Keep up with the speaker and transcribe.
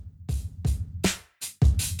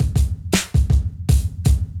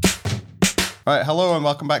Right, hello and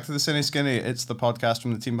welcome back to the Cine Skinny. It's the podcast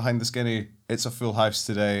from the team behind the Skinny. It's a full house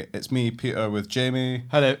today. It's me, Peter, with Jamie,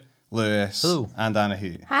 Hello, Lewis, hello, and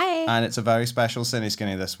Anahi. Hi. And it's a very special Cine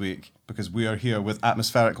Skinny this week because we are here with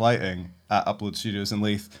atmospheric lighting at Upload Studios in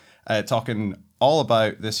Leith, talking all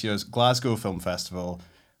about this year's Glasgow Film Festival,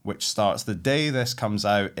 which starts the day this comes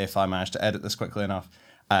out, if I manage to edit this quickly enough,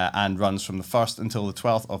 and runs from the 1st until the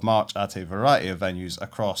 12th of March at a variety of venues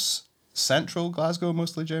across central Glasgow,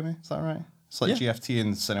 mostly, Jamie. Is that right? It's like GFT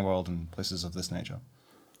and Cineworld and places of this nature.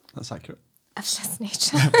 that's accurate. Of this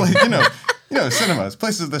nature. you know, cinemas,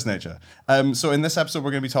 places of this nature. So in this episode,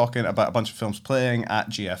 we're going to be talking about a bunch of films playing at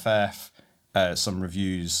GFF, some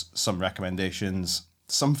reviews, some recommendations,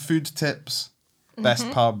 some food tips,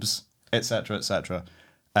 best pubs, etc., etc.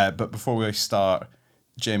 But before we start,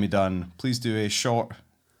 Jamie Dunn, please do a short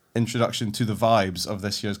introduction to the vibes of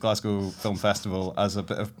this year's Glasgow Film Festival as a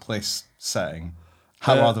bit of place setting.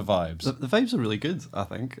 How are the vibes? The vibes are really good, I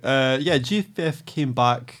think. GFF came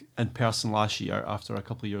back in person last year after a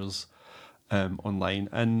couple of years online,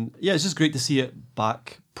 and yeah, it's just great to see it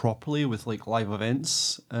back properly with like live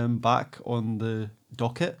events back on the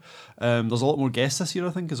docket. There's a lot more guests this year,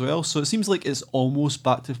 I think, as well. So it seems like it's almost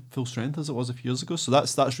back to full strength as it was a few years ago. So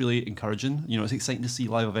that's really encouraging. You know, it's exciting to see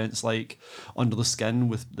live events like Under the Skin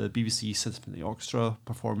with the BBC Symphony Orchestra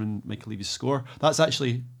performing Michael Levy's score. That's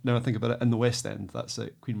actually, now I think about it, in the West End. That's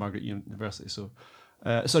at Queen Margaret University. So,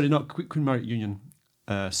 sorry, not Queen Margaret Union.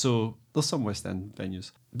 So there's some West End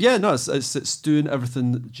venues. Yeah, no, it's doing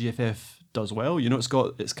everything that GFF does well. You know, it's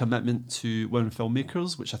got its commitment to women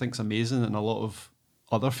filmmakers, which I think is amazing, and a lot of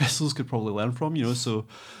other festivals could probably learn from, you know. So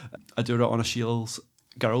Adura on a Shields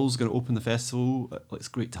Girls going to open the festival. It's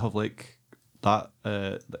great to have like that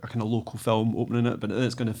a kind of local film opening it, but then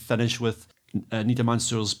it's going to finish with Nida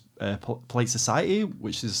Mansour's Polite Society,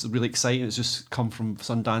 which is really exciting. It's just come from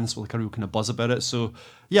Sundance with like a real kind of buzz about it. So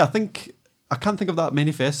yeah, I can't think of that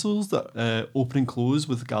many festivals that open and close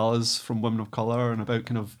with galas from women of colour and about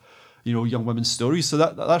kind of, you know, young women's stories. So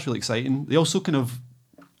that's really exciting. They also kind of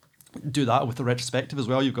do that with a retrospective as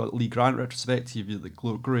well. You've got Lee Grant retrospective, you've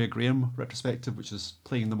got the Gloria Graham retrospective, which is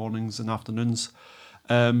playing in the mornings and afternoons.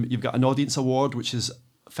 You've got an audience award, which is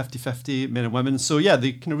 50-50 men and women. So yeah,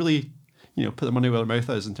 they kind of really, you know, put their money where their mouth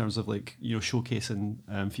is in terms of like, you know,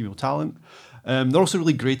 showcasing female talent. They're also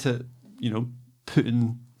really great at, you know,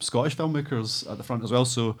 putting Scottish filmmakers at the front as well.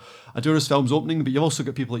 So Adura's film's opening, but you've also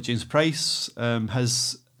got people like James Price,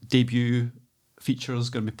 his debut features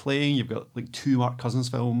going to be playing. You've got like 2 Mark Cousins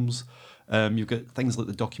films. You've got things like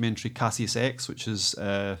the documentary Cassius X, which is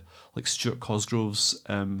like Stuart Cosgrove's.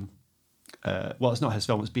 Well, it's not his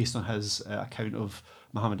film; it's based on his account of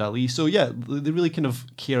Muhammad Ali. So yeah, they really kind of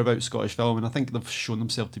care about Scottish film, and I think they've shown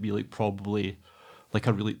themselves to be like probably like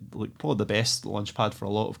a really like probably the best launchpad for a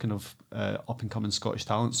lot of kind of up and coming Scottish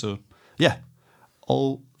talent. So yeah,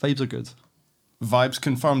 all vibes are good. Vibes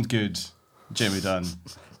confirmed good, Jamie Dunn.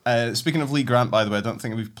 Speaking of Lee Grant, by the way, I don't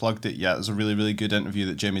think we've plugged it yet. There's a really, really good interview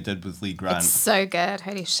that Jamie did with Lee Grant. It's so good.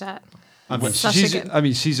 Holy shit. I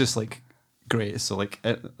mean, she's just like great. So like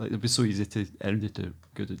it'd be so easy to edit to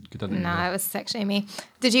good interview. No, it was sick, Jamie.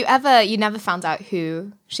 You never found out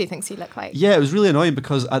who she thinks you look like? Yeah, it was really annoying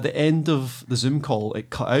because at the end of the Zoom call, it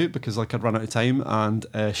cut out because like I'd run out of time, and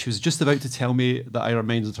she was just about to tell me that I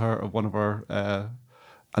reminded her of one of her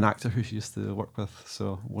an actor who she used to work with.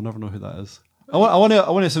 So we'll never know who that is. I want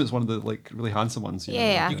to assume it's one of the like really handsome ones. You know?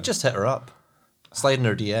 Yeah. You could just hit her up, slide in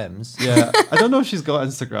her DMs. Yeah, I don't know if she's got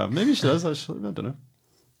Instagram. Maybe she does actually. I don't know.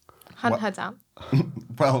 Hunt her down.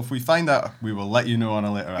 Well, if we find out, we will let you know on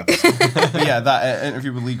a later episode. But yeah, that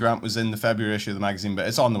interview with Lee Grant was in the February issue of the magazine, but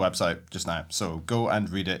it's on the website just now. So go and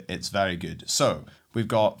read it. It's very good. So we've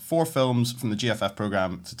got 4 films from the GFF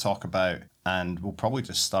programme to talk about, and we'll probably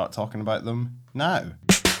just start talking about them now.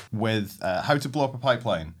 With How to Blow Up a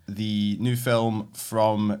Pipeline, the new film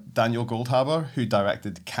from Daniel Goldhaber, who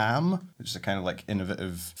directed Cam, which is a kind of like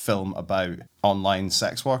innovative film about online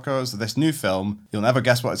sex workers. This new film, you'll never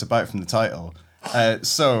guess what it's about from the title.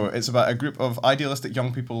 So it's about a group of idealistic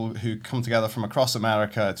young people who come together from across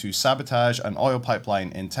America to sabotage an oil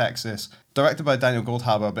pipeline in Texas. Directed by Daniel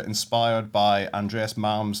Goldhaber, but inspired by Andreas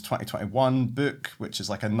Malm's 2021 book, which is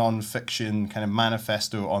like a non-fiction kind of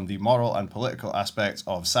manifesto on the moral and political aspects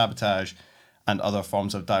of sabotage and other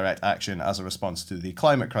forms of direct action as a response to the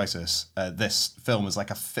climate crisis. This film is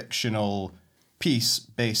like a fictional piece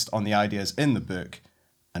based on the ideas in the book,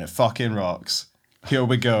 and it fucking rocks. Here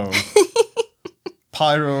we go.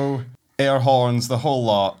 Pyro, air horns, the whole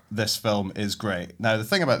lot. This film is great. Now, the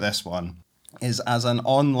thing about this one is, as an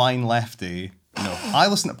online lefty, you know, I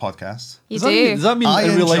listen to podcasts. You Does do. that mean I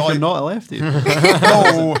in real life enjoy- you're not a lefty?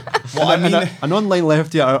 No, what I mean, An online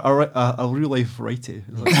lefty, a real life righty.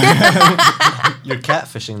 You're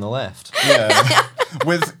catfishing the left. yeah,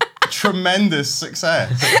 with tremendous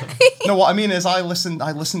success. No, what I mean is I listen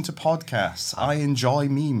to podcasts. I enjoy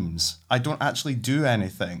memes. I don't actually do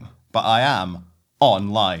anything, but I am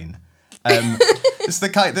online.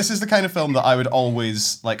 This is the kind of film that I would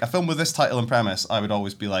always like. A film with this title and premise, I would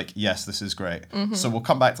always be like, yes, this is great. So we'll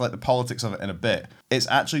come back to like the politics of it in a bit. It's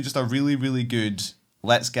actually just a really, really good,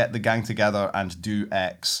 let's get the gang together and do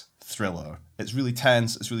X thriller. It's really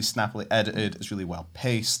tense. It's really snappily edited. It's really well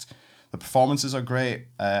paced. The performances are great.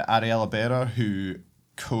 Ariella Bera, who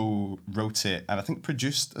co-wrote it and I think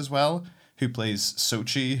produced as well, who plays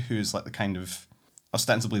Sochi, who's like the kind of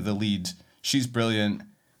ostensibly the lead. She's brilliant.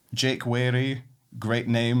 Jake Wary, great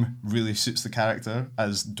name, really suits the character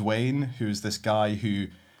as Dwayne, who's this guy who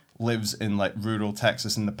lives in like rural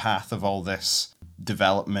Texas in the path of all this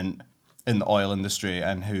development in the oil industry,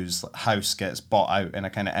 and whose house gets bought out in a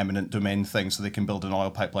kind of eminent domain thing so they can build an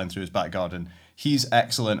oil pipeline through his back garden. He's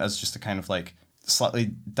excellent as just a kind of like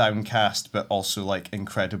slightly downcast but also like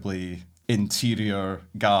incredibly interior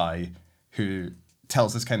guy who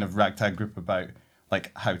tells this kind of ragtag group about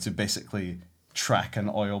like how to basically track an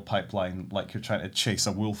oil pipeline like you're trying to chase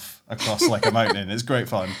a wolf across like a mountain. It's great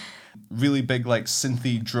fun. Really big like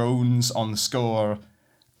synthy drones on the score,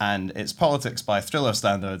 and its politics by thriller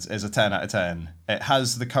standards is a 10 out of 10. It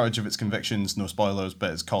has the courage of its convictions, no spoilers,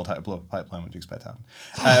 but it's called How to Blow Up a Pipeline, what do you expect to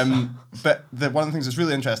happen? But one of the things that's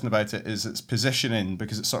really interesting about it is its positioning,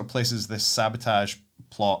 because it sort of places this sabotage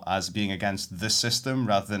plot as being against the system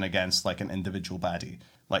rather than against like an individual baddie.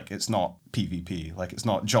 Like, it's not PvP. Like, it's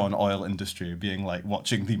not John Oil Industry being like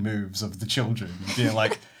watching the moves of the children, being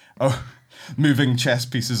like, oh, moving chess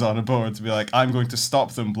pieces on a board to be like, I'm going to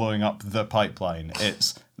stop them blowing up the pipeline.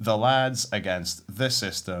 It's the lads against the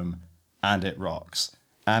system, and it rocks.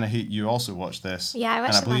 Anna, you also watched this. Yeah, I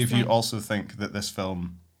watched and I it believe last you night. also think that this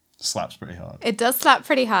film slaps pretty hard. It does slap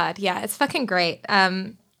pretty hard. Yeah, it's fucking great.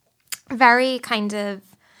 Very kind of,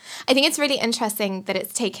 I think it's really interesting that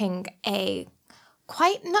it's taking a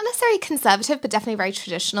quite, not necessarily conservative, but definitely very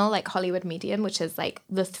traditional, like Hollywood medium, which is like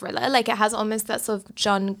the thriller. Like it has almost that sort of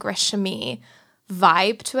John Grisham-y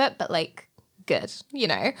vibe to it, but like good, you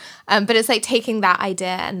know? But it's like taking that idea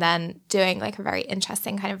and then doing like a very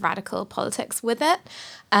interesting kind of radical politics with it.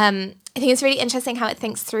 I think it's really interesting how it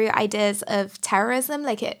thinks through ideas of terrorism.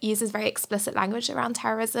 Like it uses very explicit language around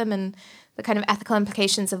terrorism and the kind of ethical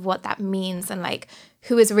implications of what that means, and like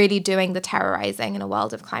who is really doing the terrorizing in a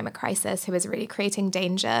world of climate crisis, who is really creating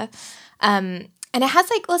danger. And it has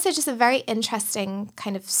like also just a very interesting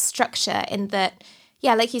kind of structure in that,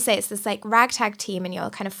 yeah, like you say, it's this like ragtag team and you're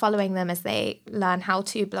kind of following them as they learn how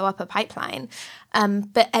to blow up a pipeline.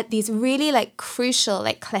 But at these really like crucial,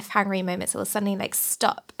 like cliffhangery moments, it will suddenly like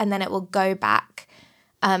stop and then it will go back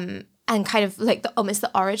and kind of like almost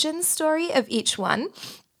the origin story of each one.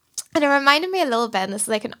 And it reminded me a little bit, and this is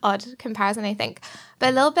like an odd comparison, I think, but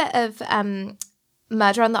a little bit of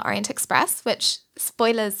Murder on the Orient Express, which,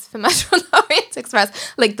 spoilers for Murder on the Orient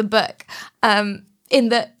Express, like the book, in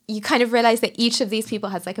that you kind of realize that each of these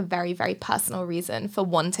people has like a very, very personal reason for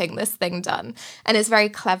wanting this thing done. And it's very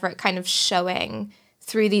clever at kind of showing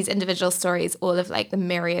through these individual stories all of like the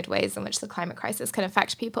myriad ways in which the climate crisis can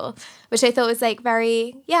affect people, which I thought was like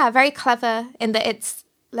very clever in that it's,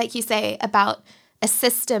 like you say, about a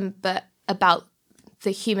system, but about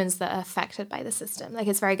the humans that are affected by the system. Like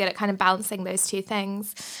it's very good at kind of balancing those two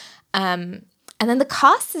things. And then the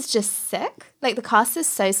cast is just sick. Like the cast is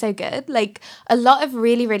so good. Like a lot of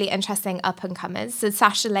really, really interesting up and comers. So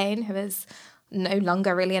Sasha Lane, who is no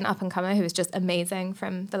longer really an up and comer, who is just amazing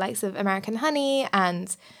from the likes of American Honey.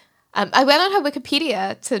 And I went on her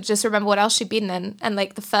Wikipedia to just remember what else she'd been in. And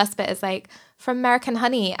like the first bit is like from American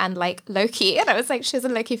Honey and like Loki. And I was like, she was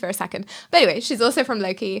in Loki for a second. But anyway, she's also from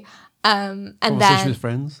Loki. And Conversation then with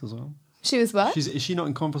Friends as well. she was what? Is she not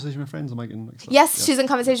in Conversation with Friends? Am I getting mixed up? Yes, Yeah. she's in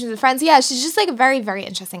Conversations with Friends. Yeah, she's just like a very, very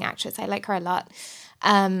interesting actress. I like her a lot.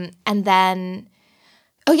 And then,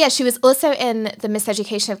 oh yeah, she was also in The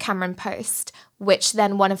Miseducation of Cameron Post, which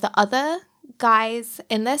then one of the other guys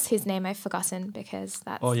in this, whose name I've forgotten because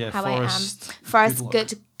that's how I am. Forrest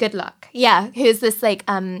Good Luck. Yeah, who's this like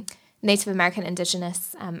Native American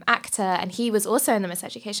Indigenous actor, and he was also in The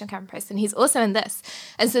Miseducation of Cameron Post, and he's also in this.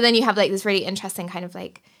 And so then you have like this really interesting kind of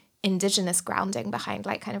like Indigenous grounding behind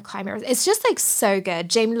like kind of climate. It's just like so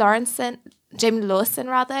good. James Lawson,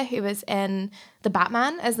 who was in The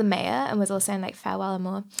Batman as the mayor and was also in like Farewell and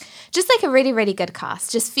More. Just like a really, really good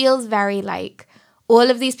cast. Just feels very like all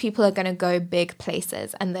of these people are going to go big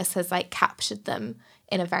places, and this has like captured them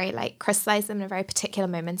in a very like crystallized them in a very particular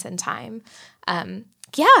moment in time.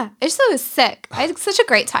 Yeah, I just thought it was sick. I had such a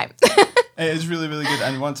great time. It is really, really good.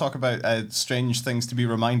 And you want to talk about strange things to be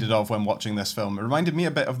reminded of when watching this film. It reminded me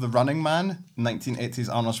a bit of The Running Man,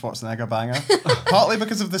 1980s Arnold Schwarzenegger banger. Partly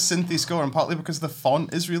because of the synthy score and partly because the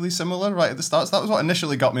font is really similar right at the start. So that was what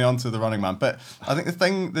initially got me onto The Running Man. But I think the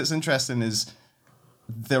thing that's interesting is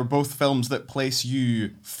they're both films that place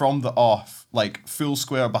you from the off, like full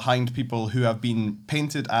square behind people who have been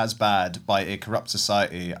painted as bad by a corrupt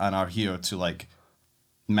society and are here to like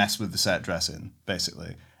mess with the set dressing,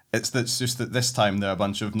 basically. It's just that this time they're a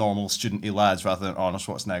bunch of normal student-y lads rather than Arnold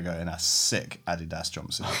Schwarzenegger in a sick Adidas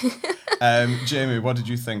jumpsuit. Jamie, what did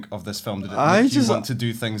you think of this film? Did it make you want to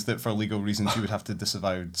do things that for legal reasons you would have to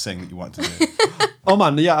disavow saying that you want to do? Oh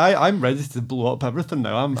man, yeah, I'm ready to blow up everything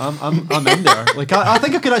now. I'm in there. Like I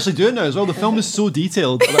think I could actually do it now as well. The film is so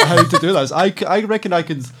detailed about how to do this. I reckon I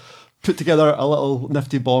could put together a little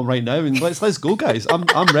nifty bomb right now and let's go, guys.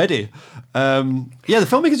 I'm ready. Yeah, the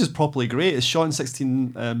filmmaking is just properly great. It's shot in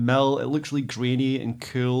 16mm. It looks really grainy and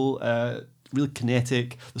cool. Really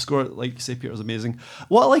kinetic. The score, like you say, Peter, is amazing.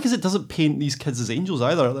 What I like is it doesn't paint these kids as angels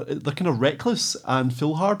either. They're kind of reckless and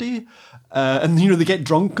foolhardy. And they get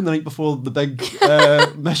drunk on the night before the big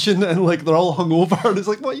mission, and like they're all hungover, and it's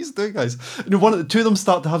like, what are you doing, guys? Two of them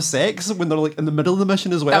start to have sex when they're like in the middle of the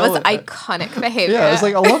mission as well. That was iconic behavior. Yeah, it's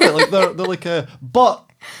like I love it. Like they're like but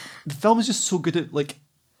the film is just so good at like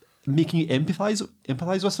making you empathize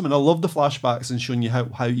with them, and I love the flashbacks and showing you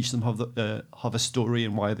how each of them have a story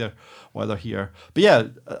and why they're here. But yeah,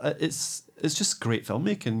 it's just great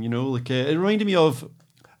filmmaking. Like it reminded me of.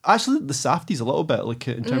 Actually, the Safdies a little bit, like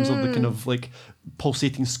in terms of the kind of like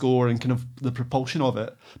pulsating score and kind of the propulsion of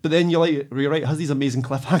it. But then you're right, it has these amazing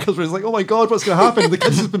cliffhangers where it's like, oh my god, what's going to happen? The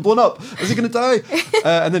kid's just been blown up. Is he going to die?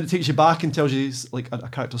 And then it takes you back and tells you like a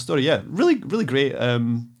character story. Yeah, really, really great.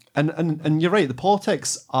 And you're right, the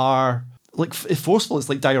politics are like forceful. It's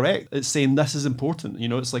like direct. It's saying this is important.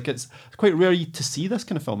 It's like it's quite rare to see this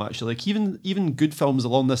kind of film actually. Like even good films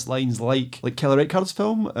along this lines, like Kelly Reichardt's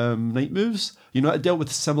film Night Moves. It dealt with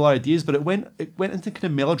similar ideas, but it went into kind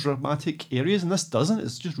of melodramatic areas, and this doesn't.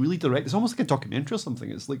 It's just really direct. It's almost like a documentary or something.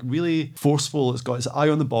 It's like really forceful. It's got its eye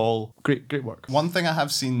on the ball. Great work. One thing I have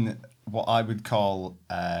seen, what I would call,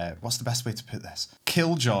 what's the best way to put this?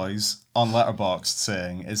 Killjoys on Letterboxd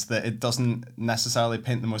saying is that it doesn't necessarily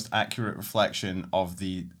paint the most accurate reflection of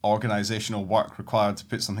the organizational work required to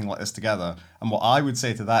put something like this together. And what I would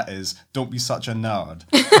say to that is, don't be such a nerd.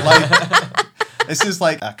 This is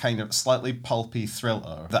like a kind of slightly pulpy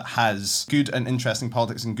thriller that has good and interesting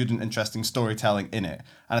politics and good and interesting storytelling in it.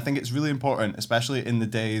 And I think it's really important, especially in the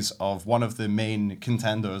days of one of the main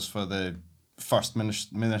contenders for the first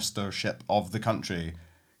ministership of the country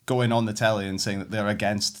going on the telly and saying that they're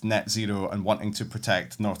against net zero and wanting to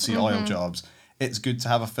protect North Sea oil jobs. It's good to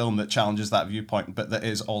have a film that challenges that viewpoint, but that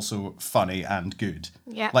is also funny and good.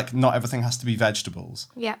 Yeah. Like, not everything has to be vegetables.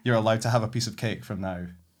 Yeah. You're allowed to have a piece of cake from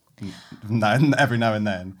every now and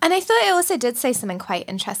then. And I thought it also did say something quite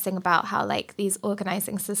interesting about how like these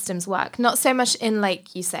organizing systems work. Not so much in,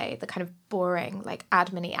 like you say, the kind of boring like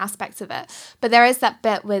admin-y aspects of it, but there is that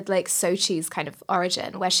bit with like Sochi's kind of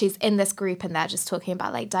origin where she's in this group and they're just talking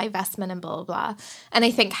about like divestment and blah blah blah. And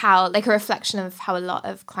I think how like a reflection of how a lot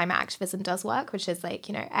of climate activism does work, which is like,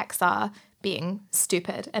 XR being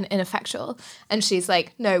stupid and ineffectual, and she's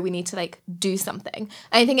like, no, we need to like do something.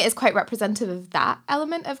 And I think it is quite representative of that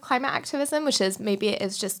element of climate activism, which is maybe it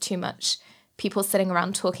is just too much people sitting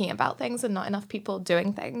around talking about things and not enough people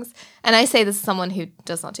doing things. And I say this as someone who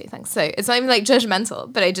does not do things, so it's not even like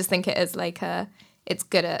judgmental, but I just think it is like it's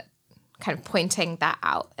good at kind of pointing that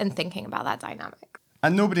out and thinking about that dynamic.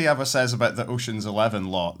 And nobody ever says about the Ocean's 11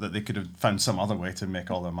 lot that they could have found some other way to make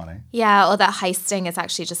all their money. Yeah, or that heisting is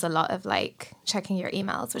actually just a lot of like checking your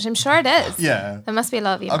emails, which I'm sure it is. Yeah. There must be a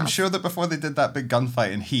lot of emails. I'm sure that before they did that big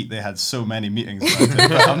gunfight in Heat, they had so many meetings about it,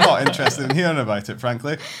 but I'm not interested in hearing about it,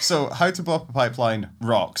 frankly. So How to Blow Up a Pipeline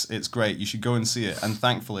rocks. It's great. You should go and see it. And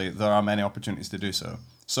thankfully, there are many opportunities to do so.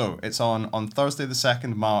 So it's on Thursday the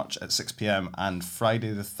 2nd March at 6 p.m. and Friday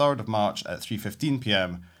the 3rd of March at 3:15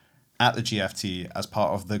 p.m. at the GFT as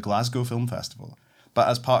part of the Glasgow Film Festival. But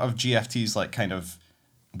as part of GFT's like kind of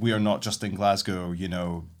we're not just in Glasgow,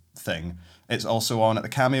 thing, it's also on at the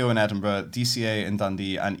Cameo in Edinburgh, DCA in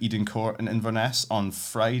Dundee, and Eden Court in Inverness on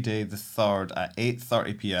Friday the 3rd at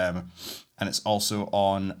 8:30 p.m. And it's also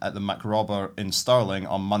on at the MacRobert in Stirling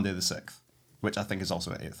on Monday the 6th, which I think is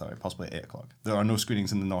also at 8:30, possibly at 8 o'clock. There are no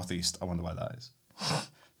screenings in the Northeast. I wonder why that is.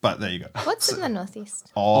 But there you go. What's in the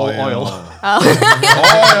northeast? Oil. Oil. Oil.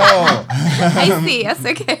 I see. Yes,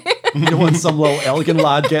 okay. You don't want some little Elgin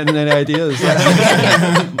lad getting any ideas.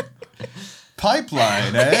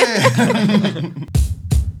 Pipeline, eh?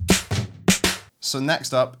 So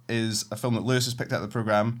next up is a film that Lewis has picked out of the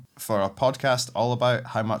programme for a podcast all about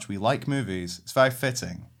how much we like movies. It's very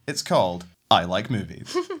fitting. It's called I Like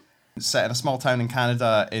Movies. It's set in a small town in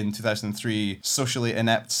Canada in 2003. Socially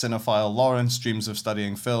inept cinephile Lawrence dreams of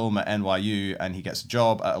studying film at NYU, and he gets a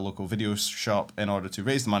job at a local video shop in order to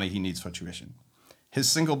raise the money he needs for tuition. His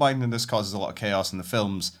single-mindedness causes a lot of chaos, and the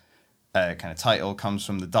film's kind of title comes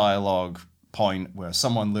from the dialogue point where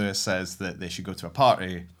someone, Lewis, says that they should go to a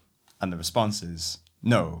party, and the response is,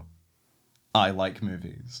 no, I like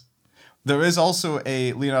movies. There is also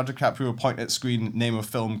a Leonardo DiCaprio point-at-screen name of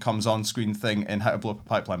film comes on screen thing in How to Blow Up a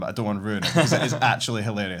Pipeline, but I don't want to ruin it because it is actually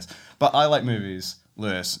hilarious. But I like movies.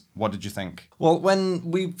 Lewis, what did you think? Well,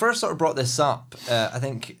 when we first sort of brought this up, I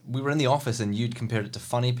think we were in the office and you'd compared it to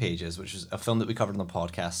Funny Pages, which is a film that we covered on the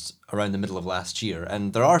podcast around the middle of last year.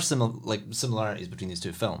 And there are similarities between these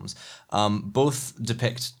two films. Both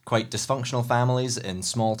depict quite dysfunctional families in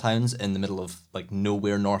small towns in the middle of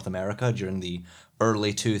nowhere North America during the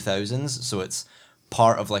early 2000s. So it's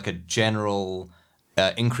part of a general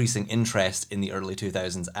increasing interest in the early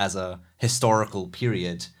 2000s as a historical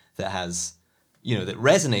period that has... that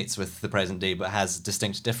resonates with the present day but has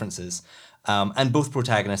distinct differences. And both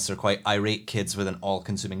protagonists are quite irate kids with an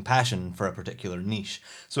all-consuming passion for a particular niche.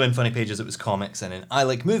 So in Funny Pages, it was comics, and in I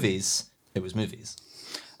Like Movies, it was movies.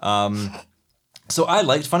 So I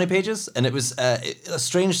liked Funny Pages, and it was a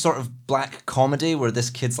strange sort of black comedy where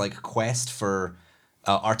this kid's quest for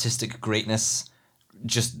artistic greatness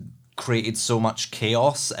just created so much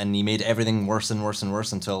chaos, and he made everything worse and worse and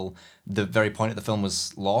worse until the very point of the film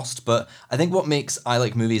was lost. But I think what makes I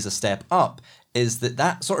Like Movies a step up is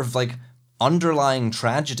that sort of underlying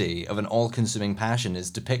tragedy of an all-consuming passion is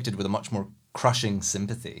depicted with a much more crushing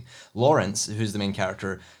sympathy. Lawrence, who's the main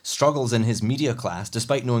character, struggles in his media class.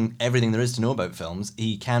 Despite knowing everything there is to know about films,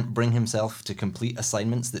 he can't bring himself to complete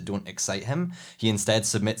assignments that don't excite him. He instead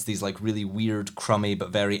submits these really weird, crummy, but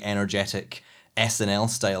very energetic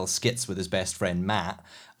SNL-style skits with his best friend Matt.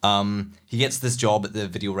 He gets this job at the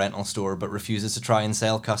video rental store but refuses to try and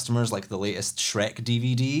sell customers the latest Shrek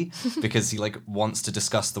DVD because he wants to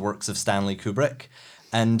discuss the works of Stanley Kubrick.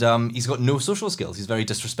 And he's got no social skills. He's very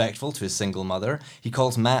disrespectful to his single mother. He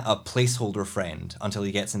calls Matt a placeholder friend until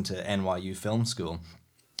he gets into NYU film school.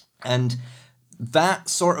 And that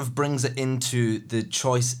sort of brings it into the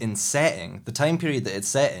choice in setting. The time period that it's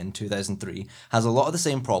set in, 2003, has a lot of the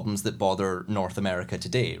same problems that bother North America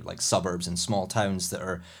today, like suburbs and small towns that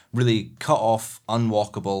are really cut off,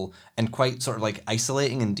 unwalkable, and quite sort of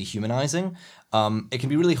isolating and dehumanizing. It can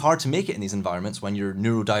be really hard to make it in these environments when you're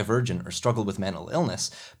neurodivergent or struggle with mental illness.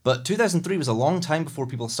 But 2003 was a long time before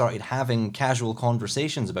people started having casual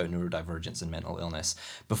conversations about neurodivergence and mental illness,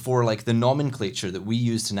 before the nomenclature that we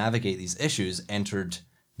use to navigate these issues entered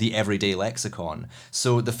the everyday lexicon.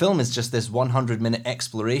 So the film is just this 100-minute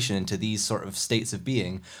exploration into these sort of states of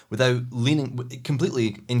being without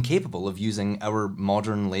completely incapable of using our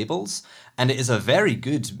modern labels. And it is a very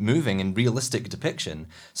good, moving and realistic depiction.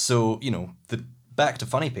 So, back to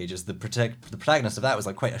Funny Pages, the protagonist of that was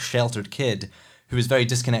quite a sheltered kid who was very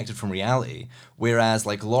disconnected from reality. Whereas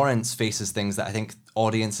Lawrence faces things that I think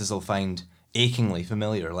audiences will find achingly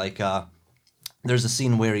familiar. There's a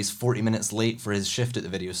scene where he's 40 minutes late for his shift at the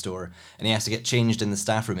video store, and he has to get changed in the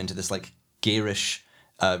staff room into this garish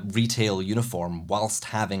retail uniform whilst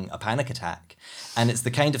having a panic attack. And it's the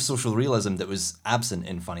kind of social realism that was absent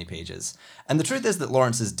in Funny Pages. And the truth is that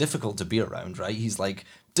Lawrence is difficult to be around, right? He's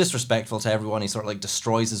disrespectful to everyone. He sort of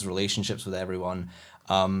destroys his relationships with everyone.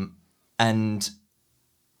 And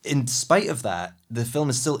in spite of that, the film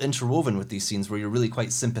is still interwoven with these scenes where you're really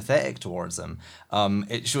quite sympathetic towards them.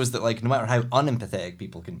 It shows that no matter how unempathetic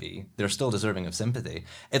people can be, they're still deserving of sympathy.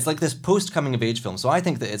 It's this post-coming-of-age film, so I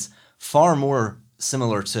think that it's far more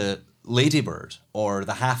similar to Lady Bird or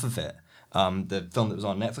The Half of It, the film that was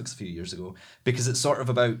on Netflix a few years ago, because it's sort of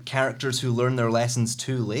about characters who learn their lessons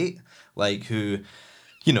too late, who,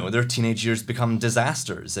 their teenage years become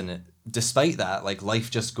disasters, and despite that, life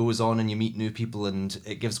just goes on and you meet new people, and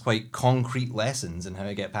it gives quite concrete lessons in how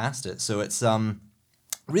to get past it. So it's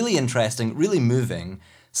really interesting, really moving,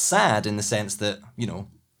 sad in the sense that,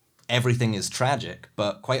 everything is tragic,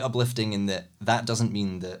 but quite uplifting in that doesn't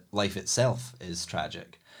mean that life itself is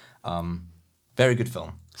tragic. Very good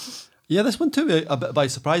film. Yeah, this one took me a bit by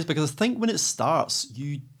surprise because I think when it starts,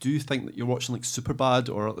 you do think that you're watching like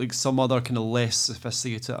Superbad or like some other kind of less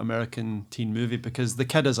sophisticated American teen movie because the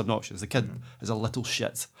kid is obnoxious. The kid is a little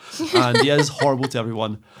shit, and he is horrible to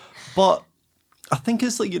everyone. But I think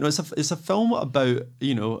it's like, it's a film about,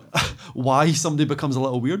 why somebody becomes a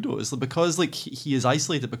little weirdo. It's like because like he is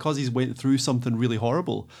isolated because he's went through something really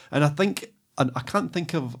horrible. And I can't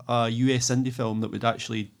think of a US indie film that would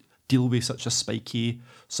actually deal with such a spiky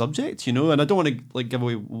subject, and I don't want to like give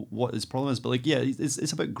away what his problem is, but like, yeah,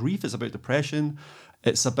 it's about grief, it's about depression,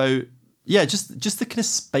 it's about just the kind of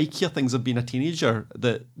spikier things of being a teenager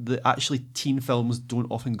that actually teen films don't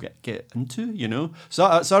often get into, So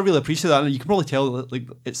I really appreciate that, and you can probably tell that like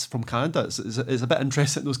it's from Canada. It's a bit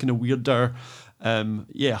interested in those kind of weirder,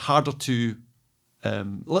 harder to.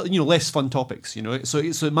 Less fun topics, So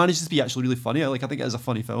it manages to be actually really funny. I think it is a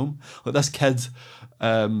funny film. Like this kid,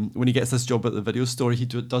 when he gets this job at the video store, he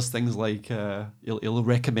does things like he'll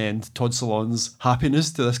recommend Todd Solondz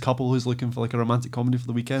Happiness to this couple who's looking for like a romantic comedy for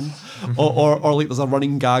the weekend, or like there's a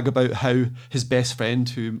running gag about how his best friend,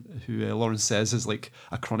 who Lawrence says is like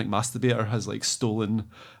a chronic masturbator, has like stolen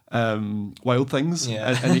Wild Things,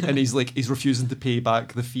 and he's refusing to pay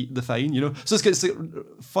back the fine, So it's like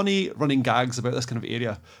funny running gags about this kind of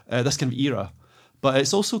era, but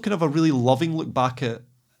it's also kind of a really loving look back at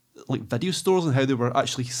like video stores and how they were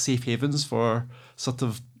actually safe havens for sort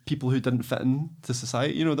of people who didn't fit into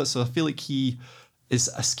society. So I feel like he is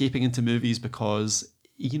escaping into movies because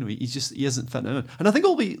he isn't fitting in, and I think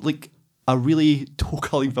it'll be like a really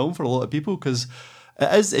toe-curling film for a lot of people because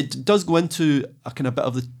it does go into a kind of bit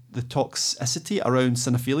of the toxicity around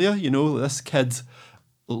cinephilia. This kid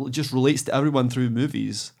just relates to everyone through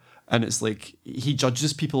movies, and it's like he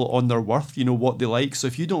judges people on their worth, what they like. So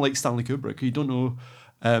if you don't like Stanley Kubrick, or you don't know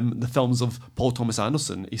the films of Paul Thomas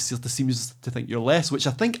Anderson, he sort of seems to think you're less, which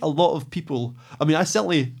I think a lot of people, I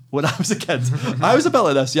certainly, when I was a kid, I was a bit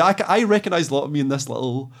like this. Yeah, I recognise a lot of me in this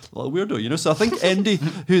little weirdo, So I think Andy,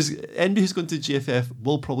 who's going to GFF,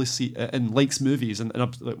 will probably see and likes movies and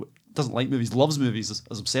doesn't like movies, loves movies, is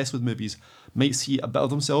obsessed with movies, might see a bit of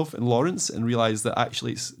himself in Lawrence and realise that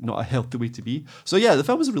actually it's not a healthy way to be. So yeah, the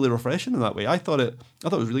film was really refreshing in that way. I thought it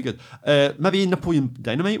was really good. Maybe Napoleon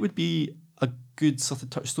Dynamite would be a good sort of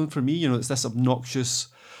touchstone for me. It's this obnoxious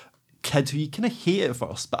kid who you kind of hate at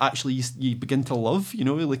first, but actually you begin to love.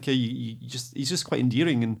 Like he's just quite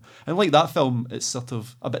endearing, and like that film, it's sort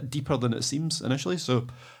of a bit deeper than it seems initially. So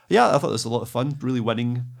yeah, I thought it was a lot of fun, really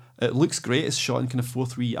winning. It looks great. It's shot in kind of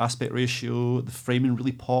 4:3 aspect ratio. The framing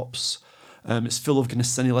really pops. It's full of kind of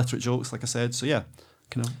cine literate jokes, like I said. So yeah,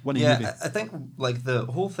 kind of winning movie. I think like the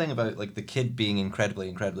whole thing about like the kid being incredibly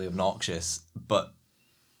obnoxious, but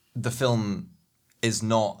the film is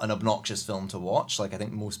not an obnoxious film to watch. Like I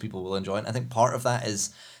think most people will enjoy it. I think part of that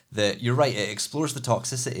is that you're right, it explores the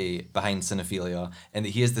toxicity behind cinephilia and that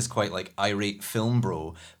he is this quite like irate film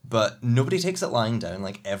bro, but nobody takes it lying down.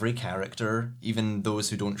 Like every character, even those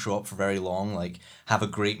who don't show up for very long, like have a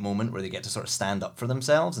great moment where they get to sort of stand up for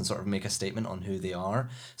themselves and sort of make a statement on who they are.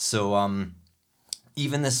 So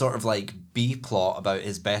even this sort of like B plot about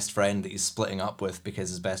his best friend that he's splitting up with because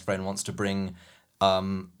his best friend wants to bring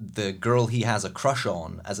the girl he has a crush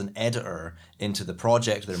on as an editor into the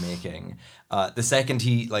project they're making. The second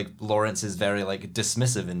Lawrence is very like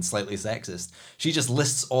dismissive and slightly sexist, she just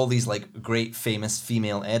lists all these like great famous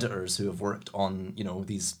female editors who have worked on,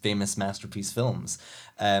 these famous masterpiece films.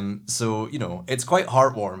 So, it's quite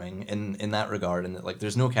heartwarming in that regard, and that like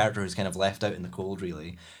there's no character who's kind of left out in the cold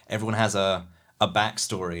really. Everyone has a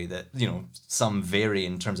backstory that, some vary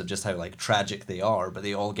in terms of just how like tragic they are, but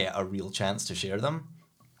they all get a real chance to share them.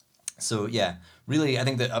 So yeah, really, I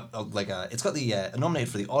think that it's got the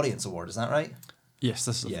nominated for the Audience Award. Is that right? Yes,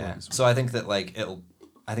 this is So I think that like it'll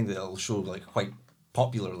show like quite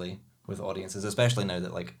popularly with audiences, especially now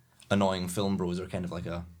that like annoying film bros are kind of like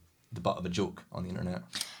the butt of a joke on the internet.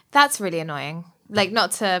 That's really annoying. Like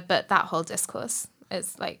but that whole discourse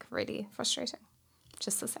is like really frustrating.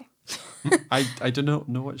 Just to say. I do not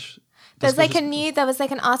know which. There was like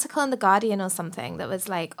an article in The Guardian or something that was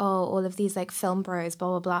like, oh, all of these like film bros,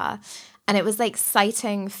 blah, blah, blah. And it was like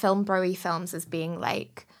citing film bro-y films as being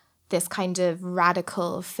like this kind of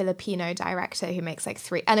radical Filipino director who makes like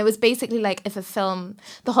three. And it was basically like the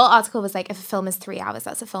whole article was like, if a film is 3 hours,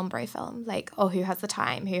 that's a film bro film. Like, oh, who has the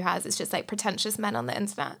time? It's just like pretentious men on the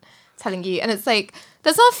internet telling you. And it's like,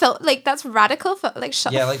 that's not like, that's radical. Like,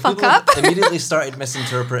 shut the fuck up. Immediately started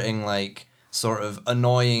misinterpreting like sort of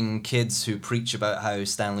annoying kids who preach about how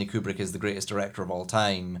Stanley Kubrick is the greatest director of all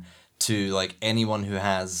time to like anyone who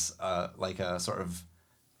has like a sort of,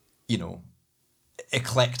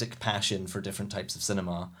 eclectic passion for different types of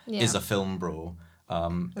cinema Yeah. is a film bro.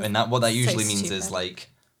 And that what that usually means is stupid. like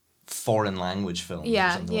foreign language films or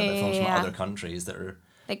Yeah, something like that, yeah, films from yeah. other countries that are.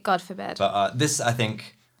 Like, God forbid. But this, I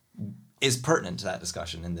think, is pertinent to that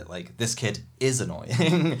discussion in that, like, this kid is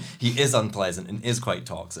annoying, he is unpleasant, and is quite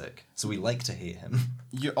toxic. So we like to hate him.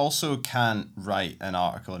 You also can't write an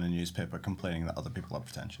article in a newspaper complaining that other people are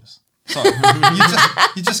pretentious. Sorry,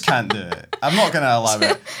 you just can't do it. I'm not going to allow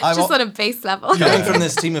it. Just on a base level. Coming from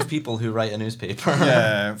this team of people who write a newspaper.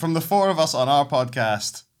 Yeah, from the four of us on our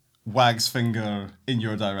podcast, wags finger in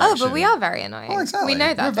your direction. Oh, but we are very annoying. Well, exactly. We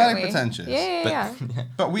know that, We're very don't we? pretentious. Yeah.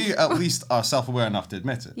 But we at least are self-aware enough to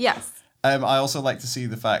admit it. Yes. I also like to see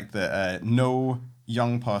the fact that no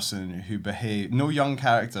young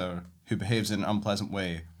character who behaves in an unpleasant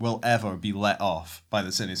way will ever be let off by the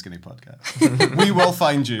Cine Skinny podcast. We will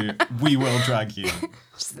find you. We will drag you.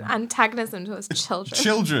 Just antagonism towards children.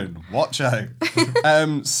 Children, watch out.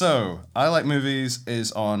 So, I Like Movies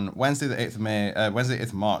is on Wednesday the 8th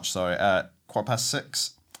of March, at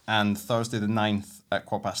 6:15, and Thursday the 9th at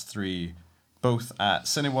 3:15, both at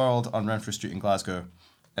Cineworld on Renfrew Street in Glasgow.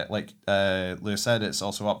 Like Leah said, it's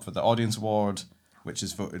also up for the Audience Award, which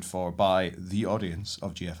is voted for by the audience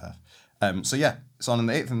of GFF. So yeah, it's on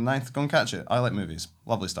the 8th and the 9th. Go and catch it. I Like Movies.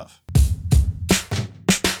 Lovely stuff.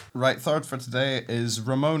 Right, third for today is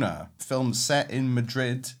Ramona, film set in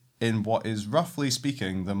Madrid in what is, roughly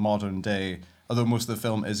speaking, the modern day, although most of the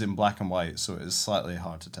film is in black and white, so it is slightly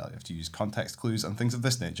hard to tell. You have to use context clues and things of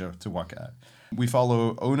this nature to work it out. We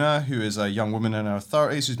follow Ona, who is a young woman in her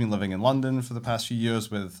 30s who's been living in London for the past few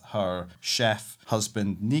years with her chef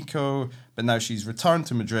husband Nico, but now she's returned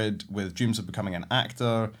to Madrid with dreams of becoming an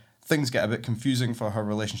actor. Things get a bit confusing for her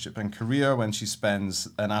relationship and career when she spends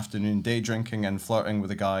an afternoon day drinking and flirting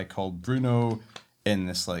with a guy called Bruno in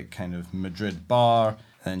this like kind of Madrid bar.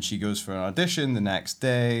 And she goes for an audition the next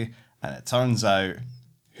day, and it turns out,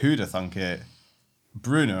 who'd have thunk it,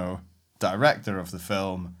 Bruno, director of the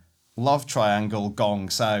film, love triangle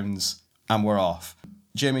gong sounds, and we're off.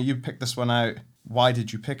 Jamie, you picked this one out. Why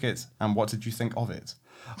did you pick it, and what did you think of it?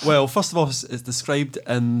 Well, first of all, it's described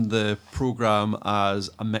in the programme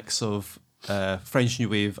as a mix of French New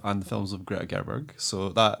Wave and the films of Greta Gerwig, so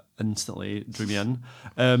that instantly drew me in.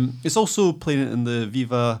 It's also playing in the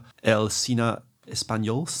Viva el Cine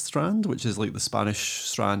Español strand, which is like the Spanish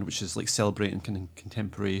strand, which is like celebrating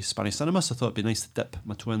contemporary Spanish cinema, so I thought it'd be nice to dip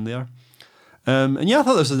my toe in there. And yeah, I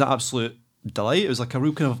thought this was an absolute delight. It was like a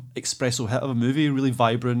real kind of espresso hit of a movie, really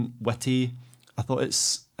vibrant, witty. I thought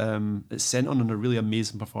it's sent on a really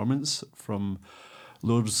amazing performance from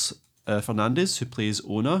Lourdes Fernandez, who plays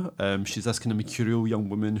Ona. She's this kind of mercurial young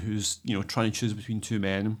woman who's trying to choose between two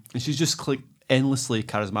men, and she's just like endlessly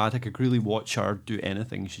charismatic. I could really watch her do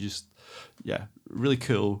anything. She just really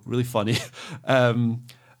cool, really funny.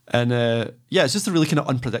 It's just a really kind of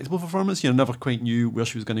unpredictable performance. Never quite knew where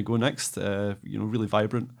she was going to go next. Really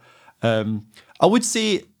vibrant. I would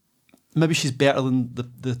say maybe she's better than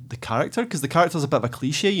the character, because the character's a bit of a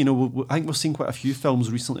cliche. I think we've seen quite a few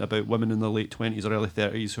films recently about women in their late 20s or early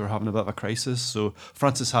 30s who are having a bit of a crisis. So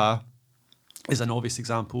Frances Ha is an obvious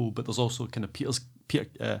example, but there's also kind of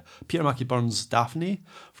Peter Mackie Burns' Daphne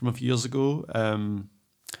from a few years ago.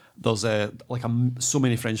 There's so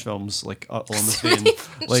many French films like along this vein,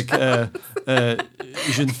 like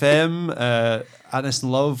Jeune Femme, Agnes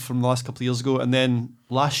in Love from the last couple of years ago, and then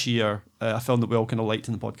last year a film that we all kind of liked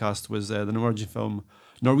in the podcast was the Norwegian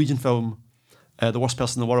film, The Worst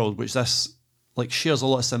Person in the World, which this like shares a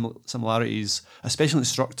lot of similarities, especially in the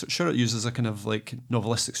structure. It uses a kind of like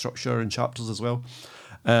novelistic structure in chapters as well.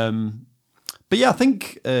 But yeah, I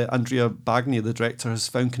think Andrea Bagni, the director, has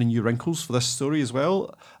found kind of new wrinkles for this story as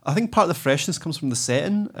well. I think part of the freshness comes from the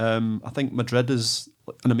setting. I think Madrid is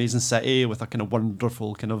an amazing city with a kind of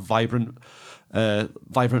wonderful, kind of vibrant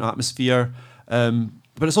atmosphere.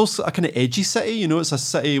 But it's also a kind of edgy city. It's a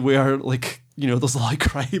city where there's a lot of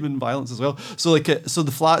crime and violence as well. So so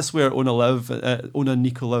the flats where Ona and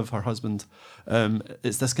Nico live, her husband,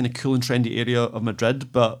 it's this kind of cool and trendy area of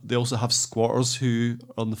Madrid, but they also have squatters who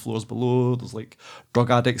are on the floors below. There's like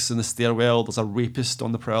drug addicts in the stairwell. There's a rapist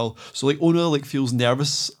on the prowl. So like Ona feels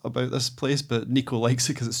nervous about this place, but Nico likes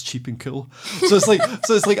it because it's cheap and cool. So it's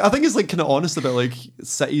like I think it's like kind of honest about like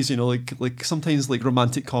cities. Like sometimes like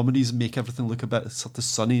romantic comedies make everything look a bit sort of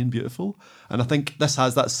sunny and beautiful, and I think this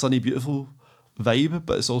has that sunny, beautiful vibe,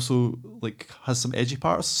 but it's also like has some edgy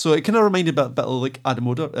parts. So it kind of reminded a bit of like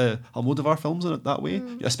Almodovar films in it that way.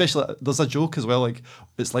 Especially there's a joke as well, like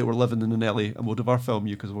it's like we're living in an early Almodovar film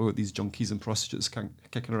because we've got these junkies and prostitutes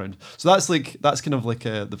kicking around. So that's kind of like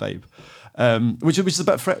the vibe, which is a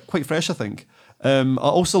bit quite fresh, I think. I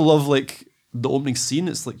also love like the opening scene,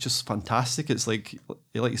 it's like just fantastic. It's like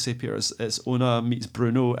you say, Peter, it's Ona meets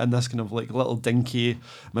Bruno in this kind of like little dinky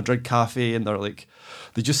Madrid cafe, and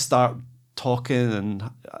they just start talking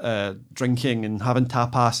and drinking and having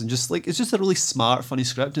tapas, and just like it's just a really smart, funny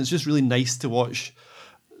script, and it's just really nice to watch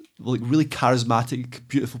like really charismatic,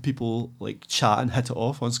 beautiful people like chat and hit it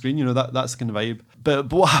off on screen. That's the kind of vibe.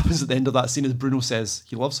 But what happens at the end of that scene is Bruno says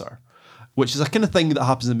he loves her, which is a kind of thing that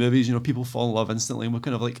happens in movies. People fall in love instantly, and we've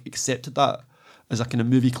kind of like accepted that as a kind of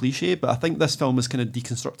movie cliche. But I think this film is kind of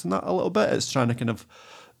deconstructing that a little bit. It's trying to kind of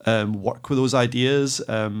work with those ideas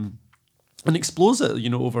and explores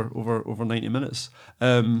it, over 90 minutes.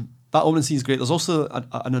 That opening scene is great. There's also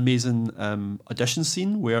an amazing audition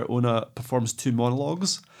scene where Ona performs 2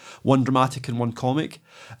 monologues, one dramatic and one comic.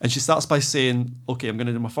 And she starts by saying, okay, I'm going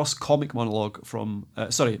to do my first comic monologue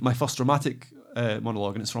my first dramatic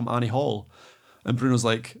monologue, and it's from Annie Hall. And Bruno's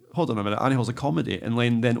like, hold on a minute, Annie Hall's a comedy.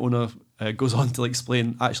 And then Ona goes on to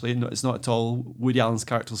explain, actually, no, it's not at all. Woody Allen's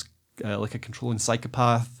character's like a controlling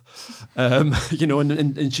psychopath. And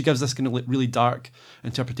she gives this kind of like really dark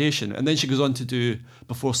interpretation, and then she goes on to do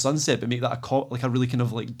Before Sunset, but make that a really kind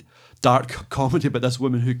of like dark comedy about this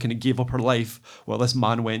woman who kind of gave up her life while this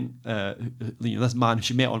man went, this man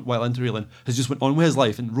she met while interrailing has just went on with his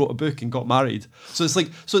life and wrote a book and got married. So it's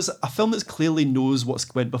a film that clearly knows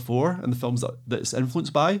what's went before and the films that it's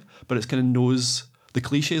influenced by, but it's kind of knows the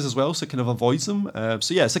cliches as well, so it kind of avoids them. It's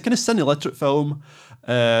a kind of cine-literate film.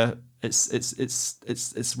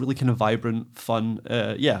 It's really kind of vibrant, fun.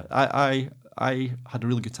 I had a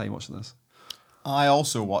really good time watching this. I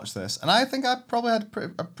also watched this, and I think I probably had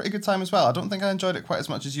a pretty good time as well. I don't think I enjoyed it quite as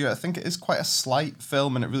much as you. I think it is quite a slight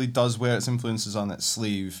film, and it really does wear its influences on its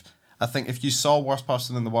sleeve. I think if you saw Worst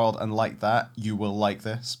Person in the World and liked that, you will like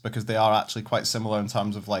this, because they are actually quite similar in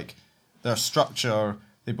terms of like their structure.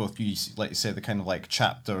 They both use, like you say, the kind of like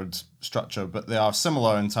chaptered structure, but they are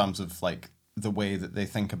similar in terms of like the way that they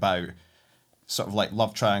think about sort of like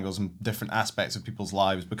love triangles and different aspects of people's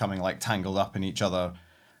lives becoming like tangled up in each other.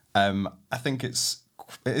 I think it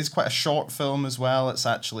is quite a short film as well. It's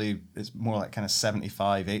more like kind of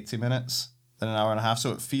 75, 80 minutes than an hour and a half.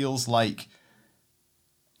 So it feels like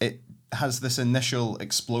it has this initial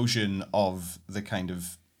explosion of the kind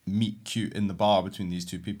of meet cute in the bar between these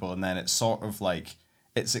two people, and then it's sort of like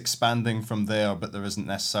it's expanding from there, but there isn't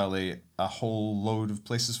necessarily a whole load of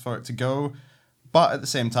places for it to go. But at the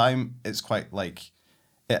same time, it's quite like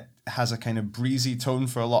it has a kind of breezy tone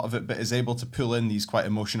for a lot of it, but is able to pull in these quite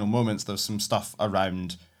emotional moments. There's some stuff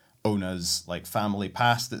around Ona's like family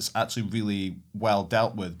past that's actually really well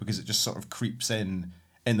dealt with, because it just sort of creeps in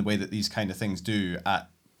the way that these kind of things do at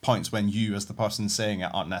points when you, as the person saying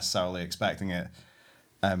it, aren't necessarily expecting it.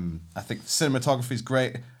 I think the cinematography is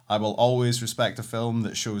great. I will always respect a film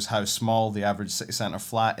that shows how small the average city centre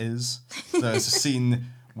flat is. There's a scene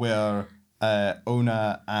where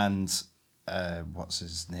Ona and what's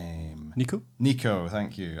his name? Nico,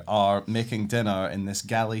 thank you, are making dinner in this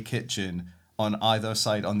galley kitchen on either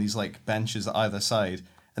side, on these like benches at either side.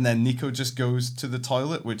 And then Nico just goes to the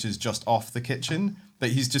toilet, which is just off the kitchen, but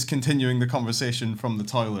he's just continuing the conversation from the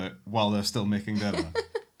toilet while they're still making dinner.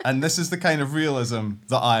 And this is the kind of realism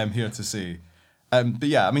that I am here to see. But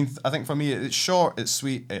yeah, I mean, I think for me, it's short, it's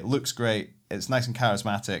sweet, it looks great, it's nice and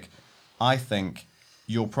charismatic. I think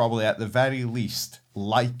you'll probably at the very least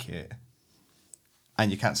like it,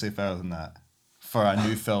 and you can't say further than that, for a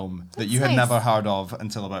new film that you had never heard of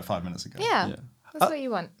until about 5 minutes ago. Yeah. That's what you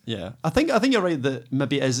want. Yeah, I think you're right that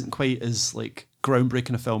maybe it isn't quite as like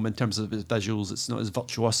groundbreaking a film in terms of its visuals. It's not as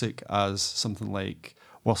virtuosic as something like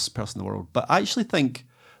Worst Person in the World. But I actually think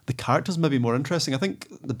the character's maybe more interesting. I think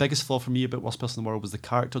the biggest flaw for me about Worst Person in the World was the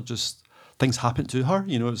character just things happened to her.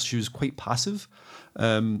 She was quite passive.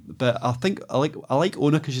 But I think I like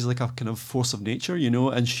Ona because she's like a kind of force of nature,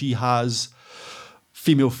 and she has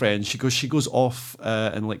female friends. She goes off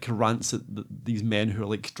and like rants at these men who are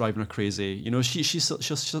like driving her crazy. She's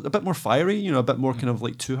a bit more fiery, a bit more kind of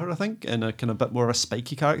like to her, I think, and a kind of bit more a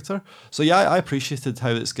spiky character. So yeah, I appreciated how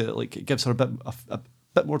it's got like it gives her a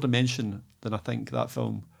bit more dimension than I think that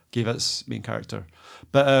film gave its main character.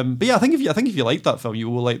 But yeah, I think if you like that film, you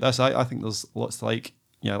will like this. I think there's lots to like.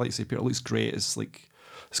 Yeah, like you say, Peter, it looks great. It's like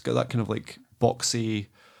it's got that kind of like boxy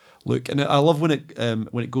look, and I love when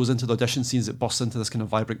it goes into the audition scenes, it busts into this kind of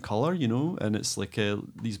vibrant color, and it's like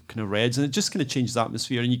these kind of reds, and it just kind of changes the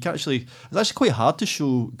atmosphere. And it's actually quite hard to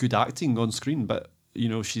show good acting on screen, but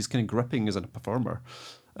she's kind of gripping as a performer.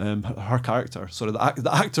 Her character, the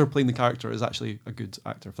actor playing the character is actually a good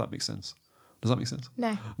actor, if that makes sense. Does that make sense?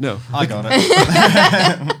 No. I got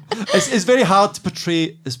it. It's very hard to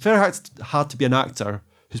portray. It's very hard to be an actor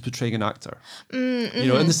who's portraying an actor. You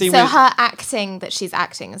know, in the same So way. her acting that she's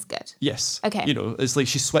acting is good. Yes. Okay. You know, it's like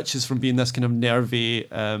she switches from being this kind of nervy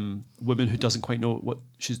woman who doesn't quite know what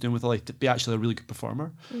she's doing with her life to be actually a really good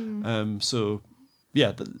performer. So,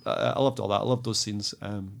 yeah, I loved all that. I loved those scenes.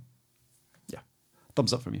 Yeah,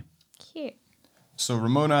 thumbs up for me. Cute. So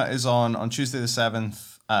Ramona is on Tuesday the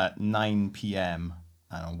 7th at 9 p.m.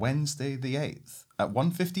 and on Wednesday the 8th at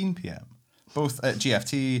 1:15 p.m. Both at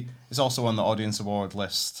GFT. Is also on the Audience Award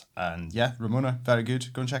list. And yeah, Ramona, very good.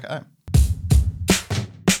 Go and check it out.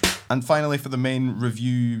 And finally, for the main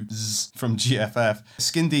reviews from GFF,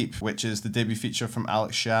 Skin Deep, which is the debut feature from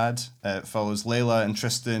Alex Shad. It follows Layla and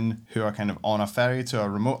Tristan, who are kind of on a ferry to a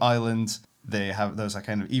remote island. There's a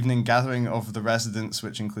kind of evening gathering of the residents,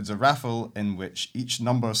 which includes a raffle in which each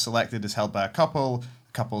number selected is held by a couple.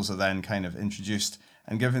 The couples are then kind of introduced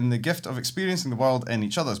and given the gift of experiencing the world in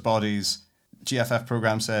each other's bodies. GFF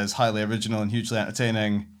program says highly original and hugely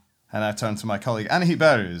entertaining. And I turn to my colleague Anahit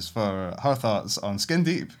Berus for her thoughts on Skin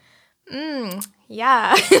Deep.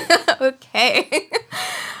 Yeah. Okay.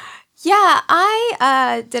 Yeah,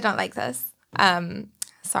 I did not like this.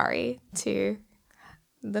 Sorry to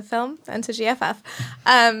the film and to GFF.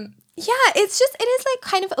 Yeah, it is like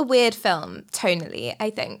kind of a weird film tonally,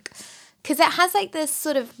 I think. Because it has like this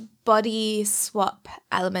sort of body swap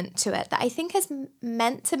element to it that I think is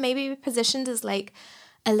meant to maybe be positioned as like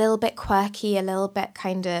a little bit quirky, a little bit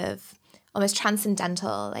kind of almost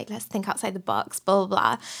transcendental, like let's think outside the box, blah, blah,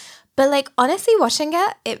 blah. But like honestly watching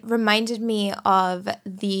it, it reminded me of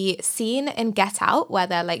the scene in Get Out where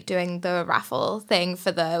they're like doing the raffle thing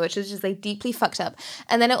which is just like deeply fucked up.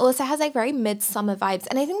 And then it also has like very midsummer vibes.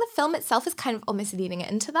 And I think the film itself is kind of almost leaning it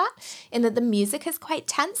into that, in that the music is quite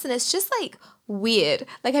tense and it's just like weird.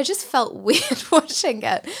 Like I just felt weird watching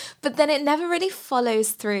it. But then it never really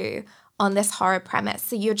follows through on this horror premise.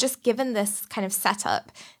 So you're just given this kind of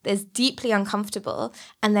setup that is deeply uncomfortable,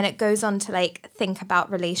 and then it goes on to like think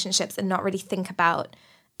about relationships and not really think about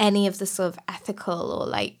any of the sort of ethical or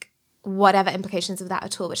like whatever implications of that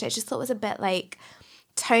at all, which I just thought was a bit like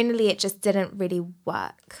tonally it just didn't really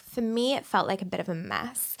work. For me, it felt like a bit of a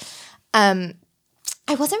mess. I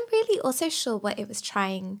wasn't really also sure what it was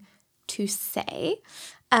trying to say.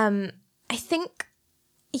 I think,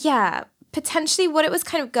 yeah, potentially what it was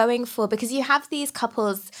kind of going for, because you have these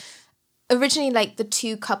couples, originally like the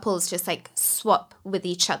two couples just like swap with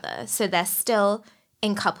each other. So they're still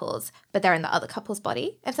in couples, but they're in the other couple's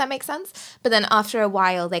body, if that makes sense. But then after a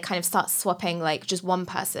while, they kind of start swapping like just one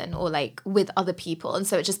person or like with other people. And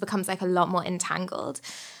so it just becomes like a lot more entangled.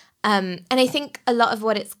 And I think a lot of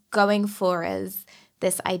what it's going for is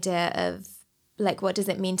this idea of like, what does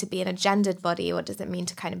it mean to be in a gendered body? What does it mean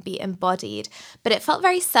to kind of be embodied? But it felt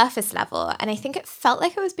very surface level. And I think it felt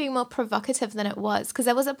like it was being more provocative than it was. Because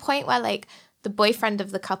there was a point where like the boyfriend of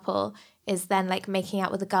the couple is then like making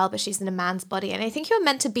out with a girl, but she's in a man's body. And I think you're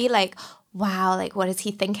meant to be like, wow, like what is he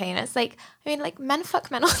thinking? And it's like, I mean, like men fuck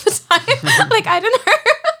men all the time. Like, I don't know.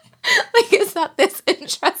 Like, is that this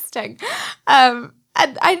interesting? And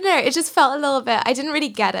I don't know, it just felt a little bit, I didn't really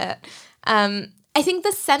get it. I think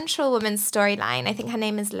the central woman's storyline, I think her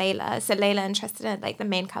name is Layla. So Layla interested in like the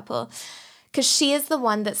main couple, because she is the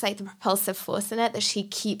one that's like the propulsive force in it, that she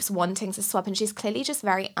keeps wanting to swap, and she's clearly just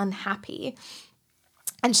very unhappy.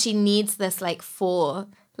 And she needs this like for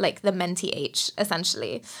like the mentee H,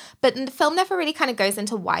 essentially. But the film never really kind of goes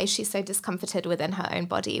into why she's so discomforted within her own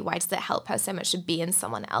body. Why does it help her so much to be in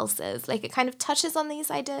someone else's? Like it kind of touches on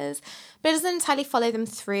these ideas, but it doesn't entirely follow them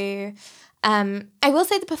through. I will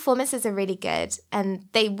say the performances are really good, and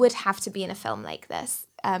they would have to be in a film like this,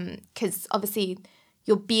 because obviously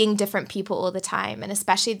you're being different people all the time, and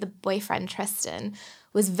especially the boyfriend Tristan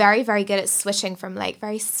was very, very good at switching from like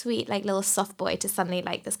very sweet like little soft boy to suddenly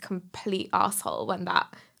like this complete asshole when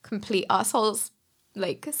that complete asshole's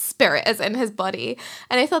like spirit is in his body,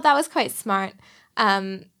 and I thought that was quite smart.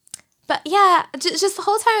 But yeah, just the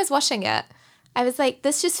whole time I was watching it, I was like,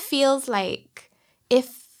 this just feels like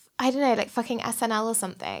if, I don't know, like fucking SNL or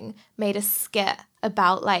something made a skit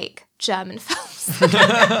about like German films.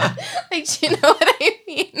 Like, do you know what I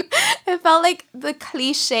mean? It felt like the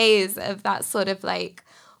cliches of that sort of like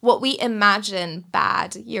what we imagine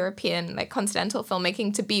bad European like continental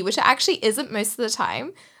filmmaking to be, which it actually isn't most of the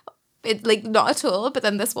time. It like not at all, but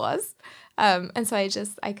then this was. And so I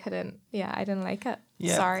didn't like it.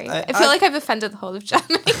 Yeah, Sorry. I feel like I've offended the whole of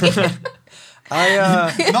Germany.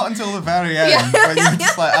 Not until the very end, when you're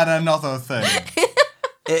just like, and another thing.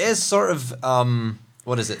 It is sort of,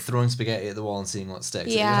 what is it, throwing spaghetti at the wall and seeing what sticks.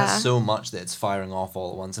 It Yeah. has so much that it's firing off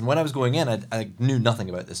all at once. And when I was going in, I knew nothing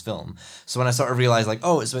about this film. So when I sort of realised, like,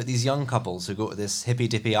 oh, it's about these young couples who go to this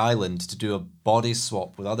hippy-dippy island to do a body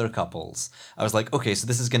swap with other couples, I was like, okay, so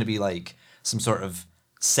this is going to be like some sort of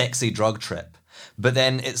sexy drug trip. But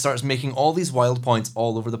then it starts making all these wild points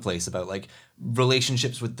all over the place about, like,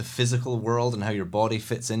 relationships with the physical world and how your body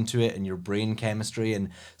fits into it and your brain chemistry. And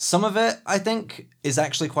some of it, I think, is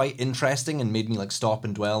actually quite interesting and made me, like, stop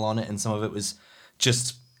and dwell on it. And some of it was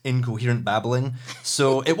just incoherent babbling.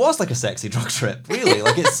 So it was like a sexy drug trip, really.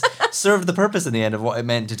 Like, it's served the purpose in the end of what it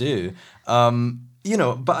meant to do. You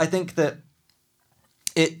know, but I think that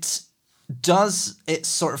it does its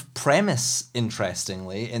sort of premise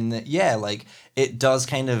interestingly in that, yeah, like, it does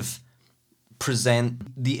kind of present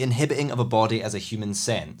the inhibiting of a body as a human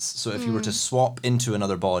sense. So if you were to swap into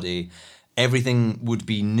another body, everything would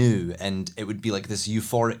be new, and it would be like this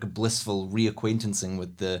euphoric, blissful reacquaintancing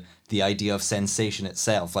with the idea of sensation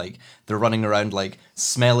itself. Like, they're running around, like,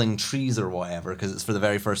 smelling trees or whatever, because it's for the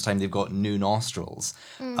very first time they've got new nostrils.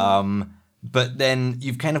 But then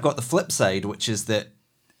you've kind of got the flip side, which is that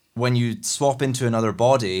when you swap into another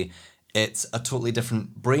body, it's a totally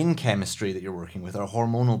different brain chemistry that you're working with, or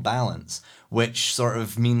hormonal balance, which sort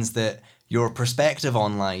of means that your perspective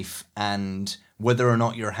on life and whether or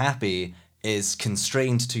not you're happy is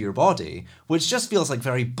constrained to your body, which just feels like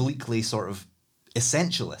very bleakly sort of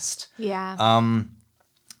essentialist. Yeah.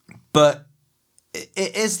 But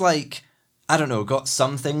it is like, I don't know, got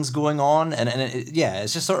some things going on, and yeah,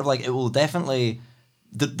 it's just sort of like, it will definitely...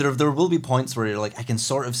 There will be points where you're like, I can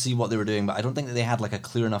sort of see what they were doing, but I don't think that they had like a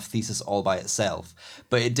clear enough thesis all by itself.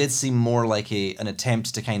 But it did seem more like an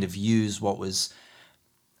attempt to kind of use what was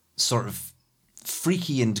sort of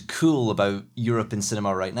freaky and cool about Europe in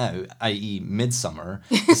cinema right now, i.e. Midsummer,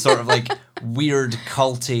 sort of like weird,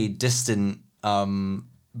 culty, distant, who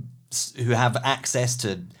have access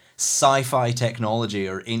to sci-fi technology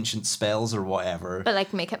or ancient spells or whatever. But,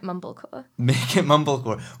 like, make it mumblecore. Make it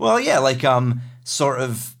mumblecore. Well, yeah, like, sort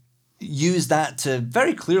of use that to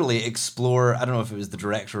very clearly explore, I don't know if it was the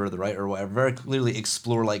director or the writer or whatever, very clearly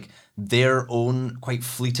explore, like, their own quite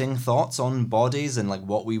fleeting thoughts on bodies and, like,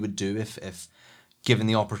 what we would do if given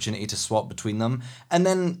the opportunity to swap between them. And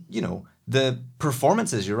then, you know, the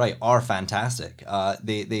performances, you're right, are fantastic.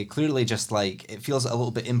 They clearly just, like, it feels a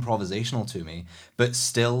little bit improvisational to me, but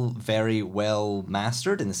still very well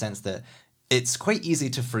mastered in the sense that it's quite easy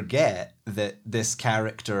to forget that this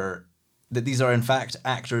character, that these are in fact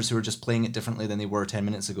actors who are just playing it differently than they were 10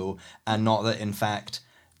 minutes ago, and not that in fact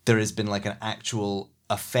there has been like an actual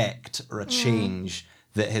effect or a change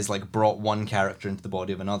that has like brought one character into the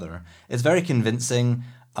body of another. It's very convincing.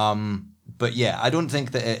 But yeah, I don't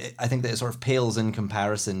think that I think that it sort of pales in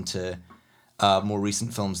comparison to more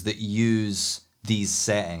recent films that use these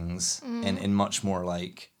settings in much more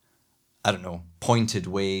like, I don't know, pointed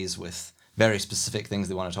ways with very specific things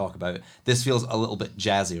they want to talk about. This feels a little bit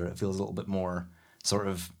jazzier. It feels a little bit more sort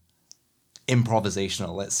of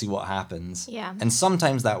improvisational. Let's see what happens. Yeah. And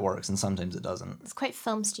sometimes that works and sometimes it doesn't. It's quite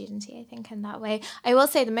film studenty, I think, in that way. I will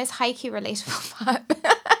say the most high-key relatable part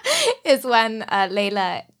is when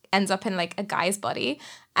Layla ends up in like a guy's body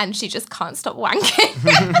and she just can't stop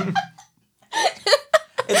wanking.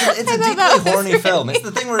 It's a deeply horny film. It's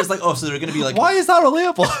the thing where it's like, oh, so they're going to be like... Why is that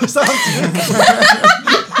relatable? Because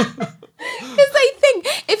I think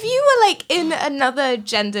if you were like in another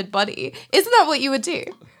gendered body, isn't that what you would do?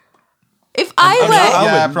 If I were...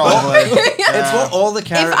 Yeah, probably. It's what all the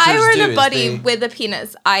characters If I were do in a is body with a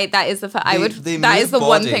penis, that is the they one move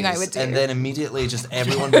thing I bodies, would do. and then immediately just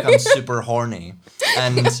everyone becomes super horny.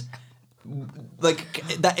 And like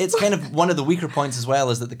that, it's kind of one of the weaker points as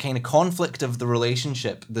well, is that the kind of conflict of the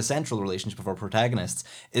relationship, the central relationship of our protagonists,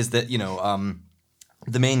 is that, you know,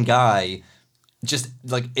 the main guy just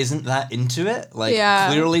like isn't that into it, like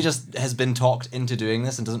clearly just has been talked into doing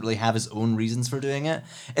this and doesn't really have his own reasons for doing it.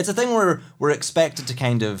 It's a thing where we're expected to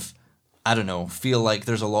kind of, I don't know, feel like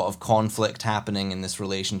there's a lot of conflict happening in this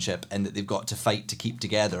relationship and that they've got to fight to keep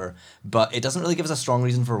together, but it doesn't really give us a strong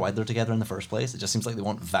reason for why they're together in the first place. It just seems like they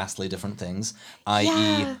want vastly different things,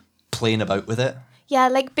 i.e. playing about with it. Yeah,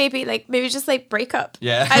 like, baby, like, maybe just, like, break up.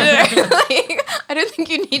 Yeah. I don't know. Like, I don't think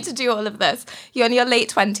you need to do all of this. You're in your late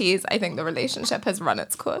 20s. I think the relationship has run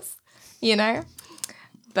its course, you know?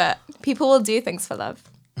 But people will do things for love,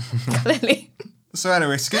 clearly. So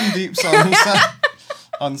anyway, Skin Deep's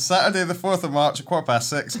on Saturday the 4th of March at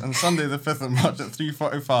 6:15 and Sunday the 5th of March at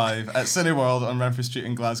 3:45 at Cineworld on Renfrew Street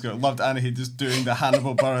in Glasgow. Loved Annie just doing the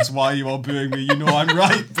Hannibal Buress, why are you all booing me? You know I'm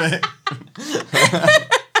right bit.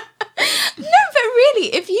 No, but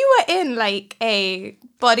really, if you were in like a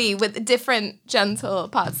body with different genital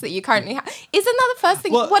parts that you currently have. Isn't that the first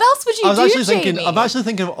thing? Well, What else would you do, Jamie? I'm actually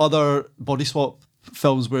thinking of other body swap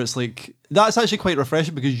films where it's like that's actually quite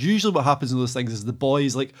refreshing because usually what happens in those things is the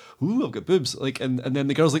boy's like, "Ooh, I've got boobs," like, and then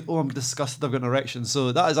the girl's like, "Oh, I'm disgusted, I've got an erection."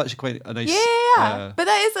 So that is actually quite a nice. Yeah. But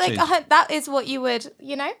that is like change. that is what you would,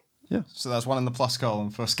 Yeah. So that's one in the plus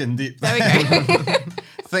column for Skin Deep. There we go.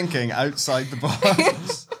 Thinking outside the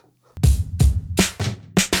box.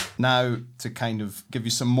 Now, to kind of give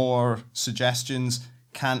you some more suggestions,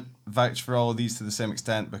 can't vouch for all of these to the same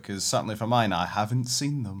extent because certainly for mine, I haven't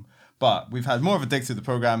seen them. But we've had more of a dig through the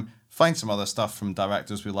programme, find some other stuff from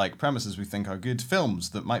directors we like, premises we think are good, films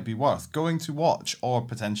that might be worth going to watch, or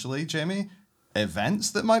potentially, Jamie,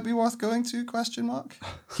 events that might be worth going to, ?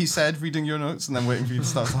 He said, reading your notes and then waiting for you to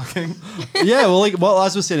start talking. Yeah, well,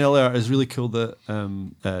 as I was saying earlier, it's really cool that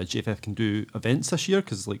GFF can do events this year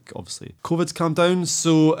because, like, obviously COVID's calmed down.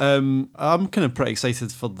 So I'm kind of pretty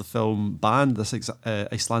excited for the film Band, this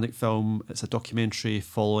Icelandic film. It's a documentary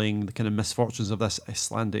following the kind of misfortunes of this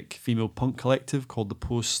Icelandic female punk collective called the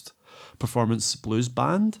Post Performance Blues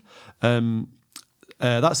Band.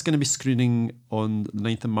 That's going to be screening on the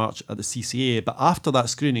 9th of March at the CCA. But after that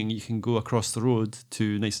screening, you can go across the road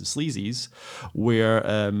to Nice and Sleazy's, where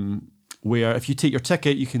if you take your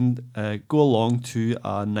ticket, you can go along to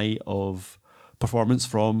a night of performance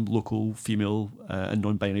from local female and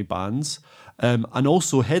non-binary bands. And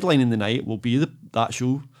also headlining the night will be the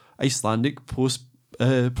actual Icelandic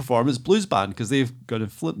post-performance blues band because they've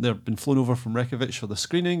been flown over from Reykjavik for the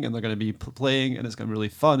screening and they're going to be playing and it's going to be really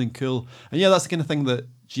fun and cool. And yeah, that's the kind of thing that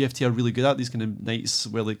GFT are really good at, these kind of nights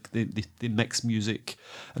where like they mix music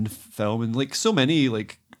and film, and like so many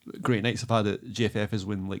like great nights I've had at GFF is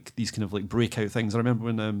when like these kind of like breakout things. I remember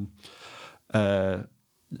when oh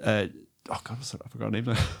god, I forgot her name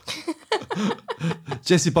now.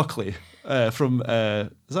 Jessie Buckley from is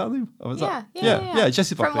that her name? Oh, yeah,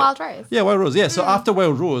 Jessie Buckley from Wild Rose. Yeah, Wild Rose. Yeah, so after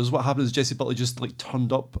Wild Rose, what happened is Jessie Buckley just like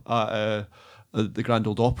turned up at the Grand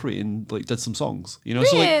Ole Opry and like did some songs. You know,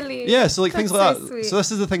 Really? so like things That's like so that. sweet. So this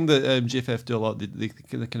is the thing that GFF do a lot. They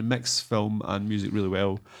kind of mix film and music really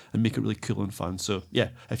well and make it really cool and fun. So yeah,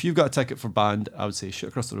 if you've got a ticket for Band, I would say shoot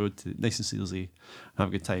across the road to Nice and Sleazy and have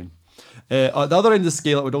a good time. At the other end of the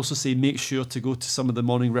scale, I would also say make sure to go to some of the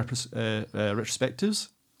morning retrospectives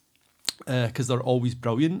because they're always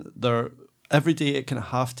brilliant. They're every day at kind of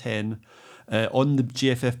 10:30 on the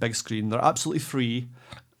GFF big screen. They're absolutely free.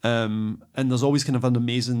 And there's always kind of an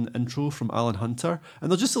amazing intro from Alan Hunter, and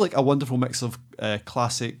they're just like a wonderful mix of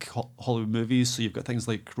classic Hollywood movies. So you've got things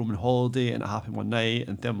like Roman Holiday and It Happened One Night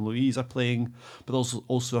and Thelma and Louise are playing, but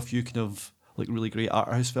also a few kind of like really great art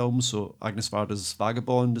house films. So Agnes Varda's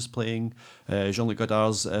Vagabond is playing, Jean-Luc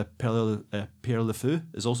Godard's Pierre Le Fou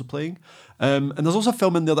is also playing, and there's also a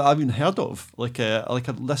film in there that I haven't even heard of,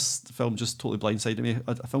 this film just totally blindsided me.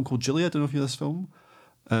 A film called Julia. I don't know if you know this film.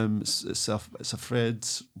 It's a Fred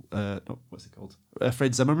what's it called?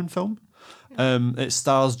 Fred Zimmerman film. It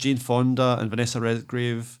stars Jane Fonda and Vanessa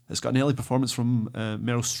Redgrave. It's got an early performance from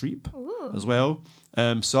Meryl Streep as well.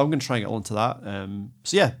 So I'm going to try and get onto that.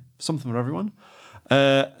 So yeah, something for everyone.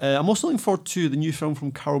 I'm also looking forward to the new film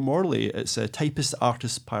from Carol Morley. It's Typist,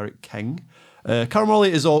 Artist, Pirate, King. Carol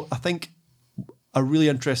Morley is I think a really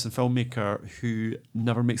interesting filmmaker who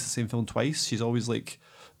never makes the same film twice. She's always like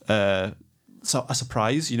so a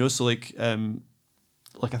surprise, you know. So like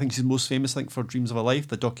I think she's most famous, I think, for Dreams of a Life,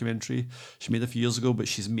 the documentary she made a few years ago. But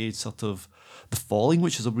she's made sort of The Falling,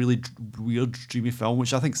 which is a really weird, dreamy film,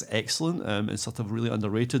 which I think is excellent and sort of really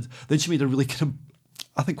underrated. Then she made a really kind of,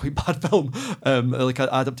 I think, quite bad film, like an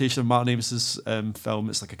adaptation of Martin Amis's film.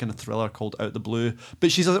 It's like a kind of thriller called Out the Blue.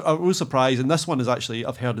 But she's a real surprise, and this one is actually,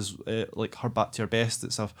 I've heard, is like her back to her best.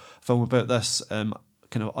 It's a film about this kind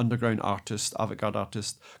of underground artist, avant-garde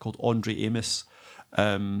artist called Andre Amos,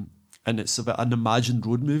 and it's about an imagined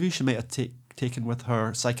road movie she might have taken with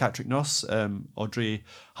her psychiatric nurse. Audrey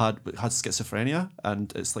had schizophrenia,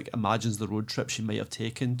 and it's like imagines the road trip she might have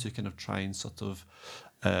taken to kind of try and sort of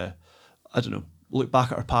I don't know, look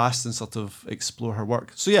back at her past and sort of explore her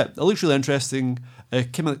work. So yeah, it looks really interesting.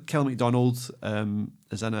 Kelly MacDonald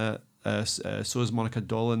is in it. So is Monica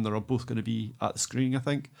Dolan. They're all both going to be at the screening, I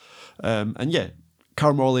think. And yeah,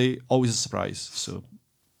 Carol Morley, always a surprise. So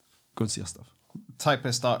go and see her stuff.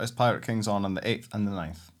 Typist, Artist, Pirate King's on the 8th and the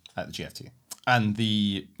 9th at the GFT. And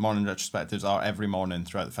the morning retrospectives are every morning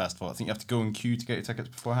throughout the festival. I think you have to go and queue to get your tickets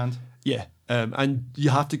beforehand. Yeah, and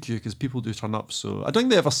you have to queue because people do turn up. So I don't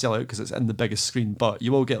think they ever sell out because it's in the biggest screen, but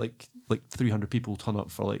you will get like 300 people turn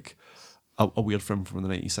up for like a weird film from the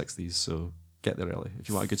 1960s. So get there early if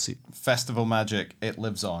you want a good seat. Festival magic, it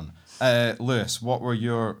lives on. Lewis, what were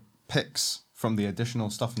your picks from the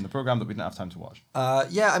additional stuff in the program that we didn't have time to watch?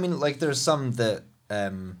 Yeah, I mean, like, there's some that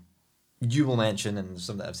you will mention, and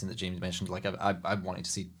some that I've seen that James mentioned. Like, I've wanted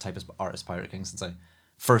to see Typist Artist Pirate King since I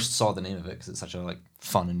first saw the name of it, because it's such a like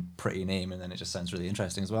fun and pretty name, and then it just sounds really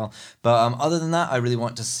interesting as well. But other than that, I really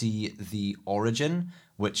want to see The Origin,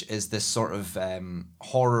 which is this sort of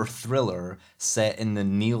horror thriller set in the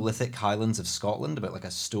Neolithic Highlands of Scotland, about like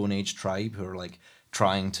a Stone Age tribe who are like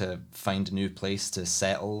trying to find a new place to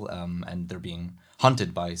settle, and they're being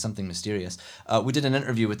hunted by something mysterious. We did an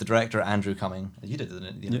interview with the director, Andrew Cumming. You did the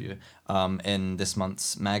interview in this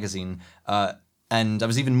month's magazine. And I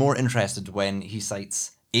was even more interested when he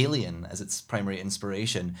cites Alien as its primary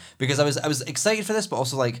inspiration, because I was excited for this, but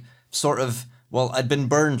also like sort of, well, I'd been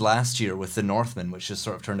burned last year with The Northman, which just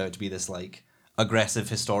sort of turned out to be this like aggressive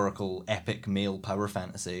historical epic male power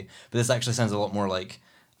fantasy. But this actually sounds a lot more like,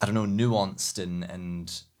 I don't know, nuanced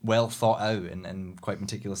and well thought out and quite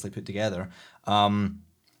meticulously put together.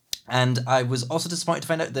 And I was also disappointed to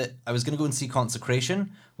find out that I was going to go and see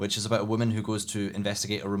Consecration, which is about a woman who goes to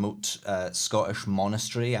investigate a remote Scottish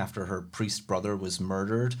monastery after her priest brother was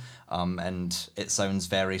murdered. And it sounds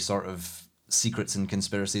very sort of secrets and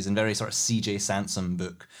conspiracies and very sort of C.J. Sansom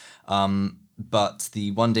book. But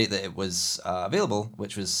the one date that it was available,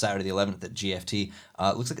 which was Saturday the 11th at GFT,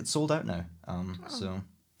 looks like it's sold out now. So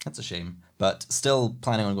that's a shame. But still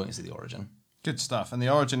planning on going to see The Origin. Good stuff. And The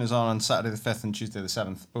Origin is on Saturday the 5th and Tuesday the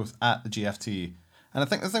 7th, both at the GFT. And I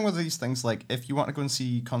think the thing with these things, like, if you want to go and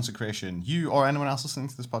see Consecration, you or anyone else listening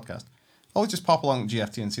to this podcast, always just pop along to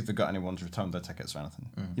GFT and see if they've got anyone to return their tickets or anything.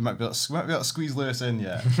 You might be able to squeeze Lewis in,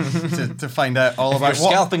 to find out all about If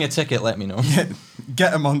you're scalping a ticket, let me know.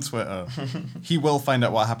 Get him on Twitter. He will find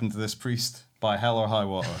out what happened to this priest by hell or high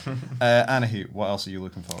water. Anahi, what else are you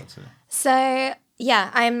looking forward to? So,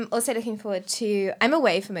 yeah, I'm also looking forward to... I'm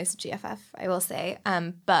away for most of GFF, I will say.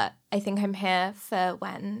 But I think I'm here for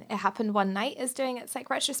when It Happened One Night is doing its like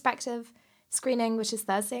retrospective screening, which is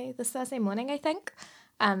this Thursday morning, I think.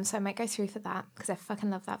 So I might go through for that because I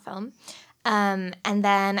fucking love that film. And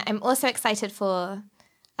then I'm also excited for...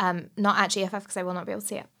 not at GFF because I will not be able to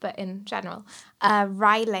see it, but in general,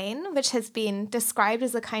 Rye Lane, which has been described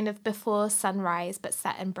as a kind of before sunrise but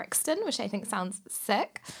set in Brixton, which I think sounds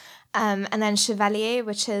sick. And then Chevalier,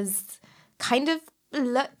 which is kind of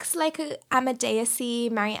looks like a Amadeus-y,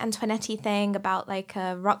 Marie Antoinette thing about like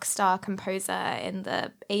a rock star composer in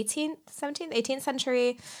the 18th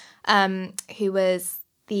century, who was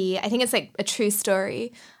I think it's like a true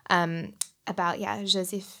story about,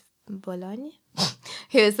 Joseph Boulogne,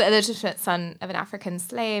 who is the illegitimate son of an African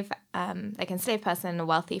slave, like enslaved person and a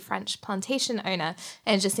wealthy French plantation owner.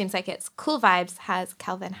 And it just seems like it's cool vibes, has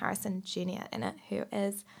Calvin Harrison Jr. in it, who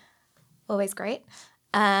is always great.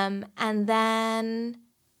 And then,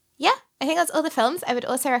 I think that's all the films. I would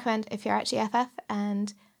also recommend, if you're at GFF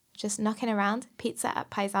and just knocking around, pizza at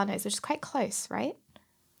Paisano's, which is quite close, right?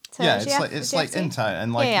 It's like in town,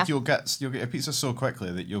 and like you'll get your pizza so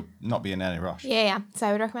quickly that you'll not be in any rush. So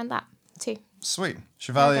I would recommend that too. Sweet.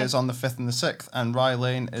 Chevalier is on the 5th and the 6th, and Rye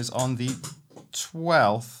Lane is on the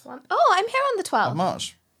 12th. Oh, I'm here on the 12th. Of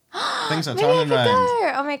March. Things are Maybe I turning could round.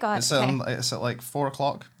 go. Oh my god. It's at like 4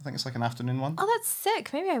 o'clock. I think it's like an afternoon one. Oh, that's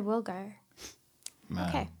sick. Maybe I will go. Man.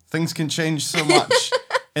 Okay. Things can change so much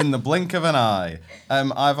in the blink of an eye.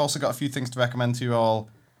 I've also got a few things to recommend to you all.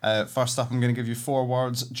 First up, I'm going to give you 4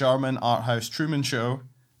 words. German art house Truman Show.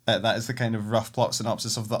 That is the kind of rough plot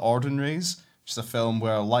synopsis of The Ordinaries, which is a film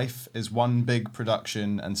where life is one big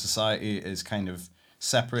production and society is kind of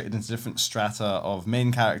separated into different strata of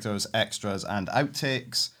main characters, extras, and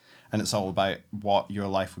outtakes. And it's all about what your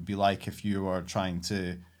life would be like if you were trying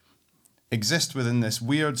to exist within this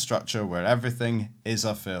weird structure where everything is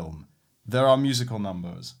a film. There are musical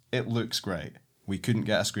numbers. It looks great. We couldn't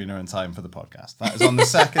get a screener in time for the podcast. That is on the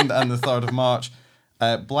 2nd and the 3rd of March.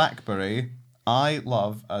 Blackberry, I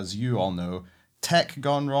love, as you all know, tech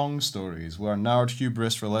gone wrong stories where nerd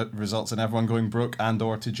hubris results in everyone going broke and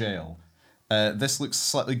or to jail. This looks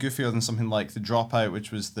slightly goofier than something like The Dropout,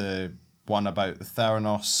 which was the one about the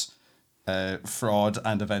Theranos fraud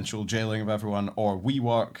and eventual jailing of everyone, or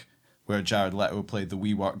WeWork, where Jared Leto played the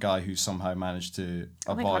WeWork guy who somehow managed to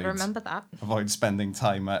avoid spending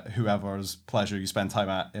time at whoever's pleasure you spend time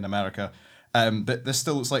at in America. But this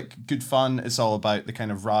still looks like good fun. It's all about the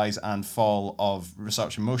kind of rise and fall of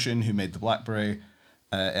Research in Motion, who made the BlackBerry.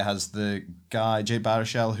 It has the guy, Jay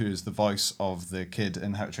Baruchel, who is the voice of the kid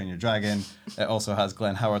in How to Train Your Dragon. It also has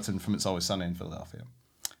Glenn Howerton from It's Always Sunny in Philadelphia,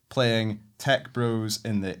 playing tech bros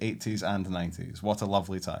in the 80s and 90s. What a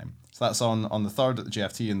lovely time. So that's on the 3rd at the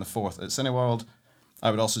GFT and the 4th at Cineworld. I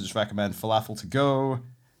would also just recommend Falafel to Go.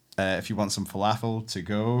 If you want some falafel to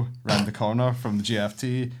go round the corner from the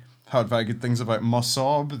GFT, heard very good things about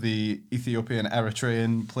Mosob, the Ethiopian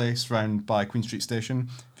Eritrean place round by Queen Street Station.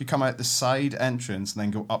 If you come out the side entrance and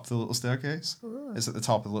then go up the little staircase, it's at the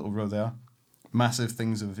top of the little row there. Massive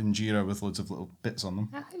things of injera with loads of little bits on them.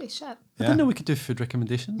 Oh, holy shit. I Yeah. didn't know we could do food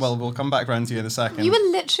recommendations. Well, we'll come back round to you in a second. You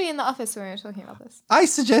were literally in the office when we were talking about this. I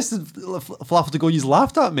suggested falafel to go. You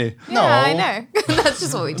laughed at me. No. Yeah, I know. That's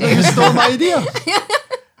just what we do. You stole my idea.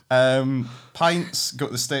 Pints,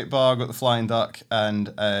 got the steak bar, got the Flying Duck,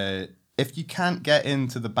 and if you can't get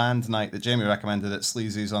into the band night that Jamie recommended at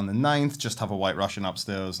Sleazy's on the 9th, just have a White Russian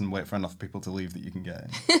upstairs and wait for enough people to leave that you can get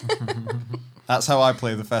in. That's how I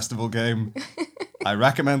play the festival game. I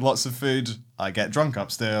recommend lots of food, I get drunk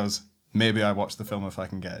upstairs, maybe I watch the film if I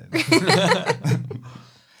can get it.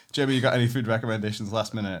 Jamie, you got any food recommendations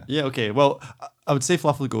last minute? Yeah, okay. Well, I would say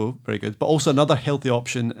falafel to go, very good. But also another healthy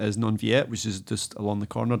option is Non Viet, which is just along the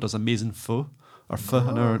corner, does amazing pho, or pho,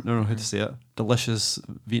 I never know how to say it. Delicious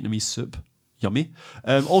Vietnamese soup. Yummy.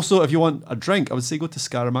 Also, if you want a drink, I would say go to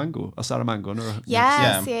Scaramanga.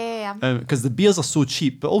 Yes, yeah. Because the beers are so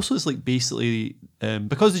cheap, but also it's like basically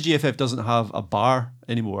because the GFF doesn't have a bar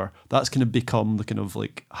anymore, that's kind of become the kind of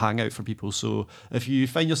like hangout for people. So if you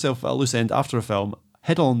find yourself at a loose end after a film,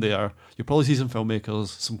 head on there. You'll probably see some filmmakers,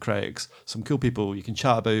 some critics, some cool people. You can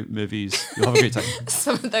chat about movies. You'll have a great time.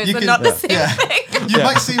 Some of those You are can- not the same thing. You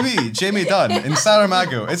might see me, Jamie Dunn, in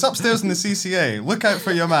Saramago. It's upstairs in the CCA. Look out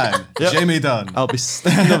for your man, Yep. Jamie Dunn. I'll be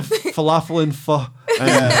sticking of falafel and pho and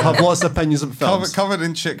have lots of opinions about films. Covered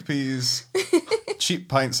in chickpeas, cheap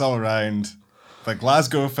pints all around. The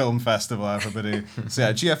Glasgow Film Festival, everybody. So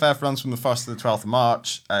yeah, GFF runs from the 1st to the 12th of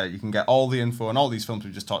March. You can get all the info on all these films we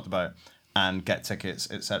just talked about and get tickets,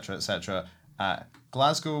 etc., at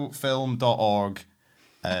glasgowfilm.org.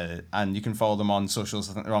 And you can follow them on socials.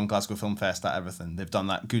 I think they're on Glasgow Film Fest at everything. They've done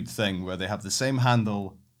that good thing where they have the same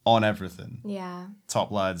handle on everything. Yeah. Top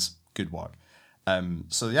lads, good work.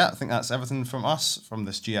 So yeah, I think that's everything from us from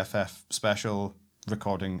this GFF special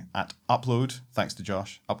recording at Upload. Thanks to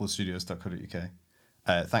Josh, uploadstudios.co.uk.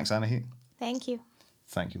 Thanks, Anahit. Thank you.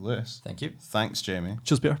 Thank you, Lewis. Thank you. Thanks, Jamie.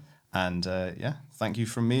 Cheers, Peter. And yeah, thank you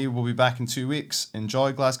from me. We'll be back in 2 weeks.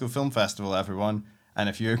 Enjoy Glasgow Film Festival, everyone. And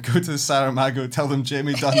if you go to Saramago, tell them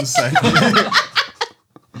Jamie Dunn sent you.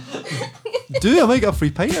 I might get a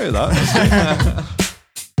free pint out of that.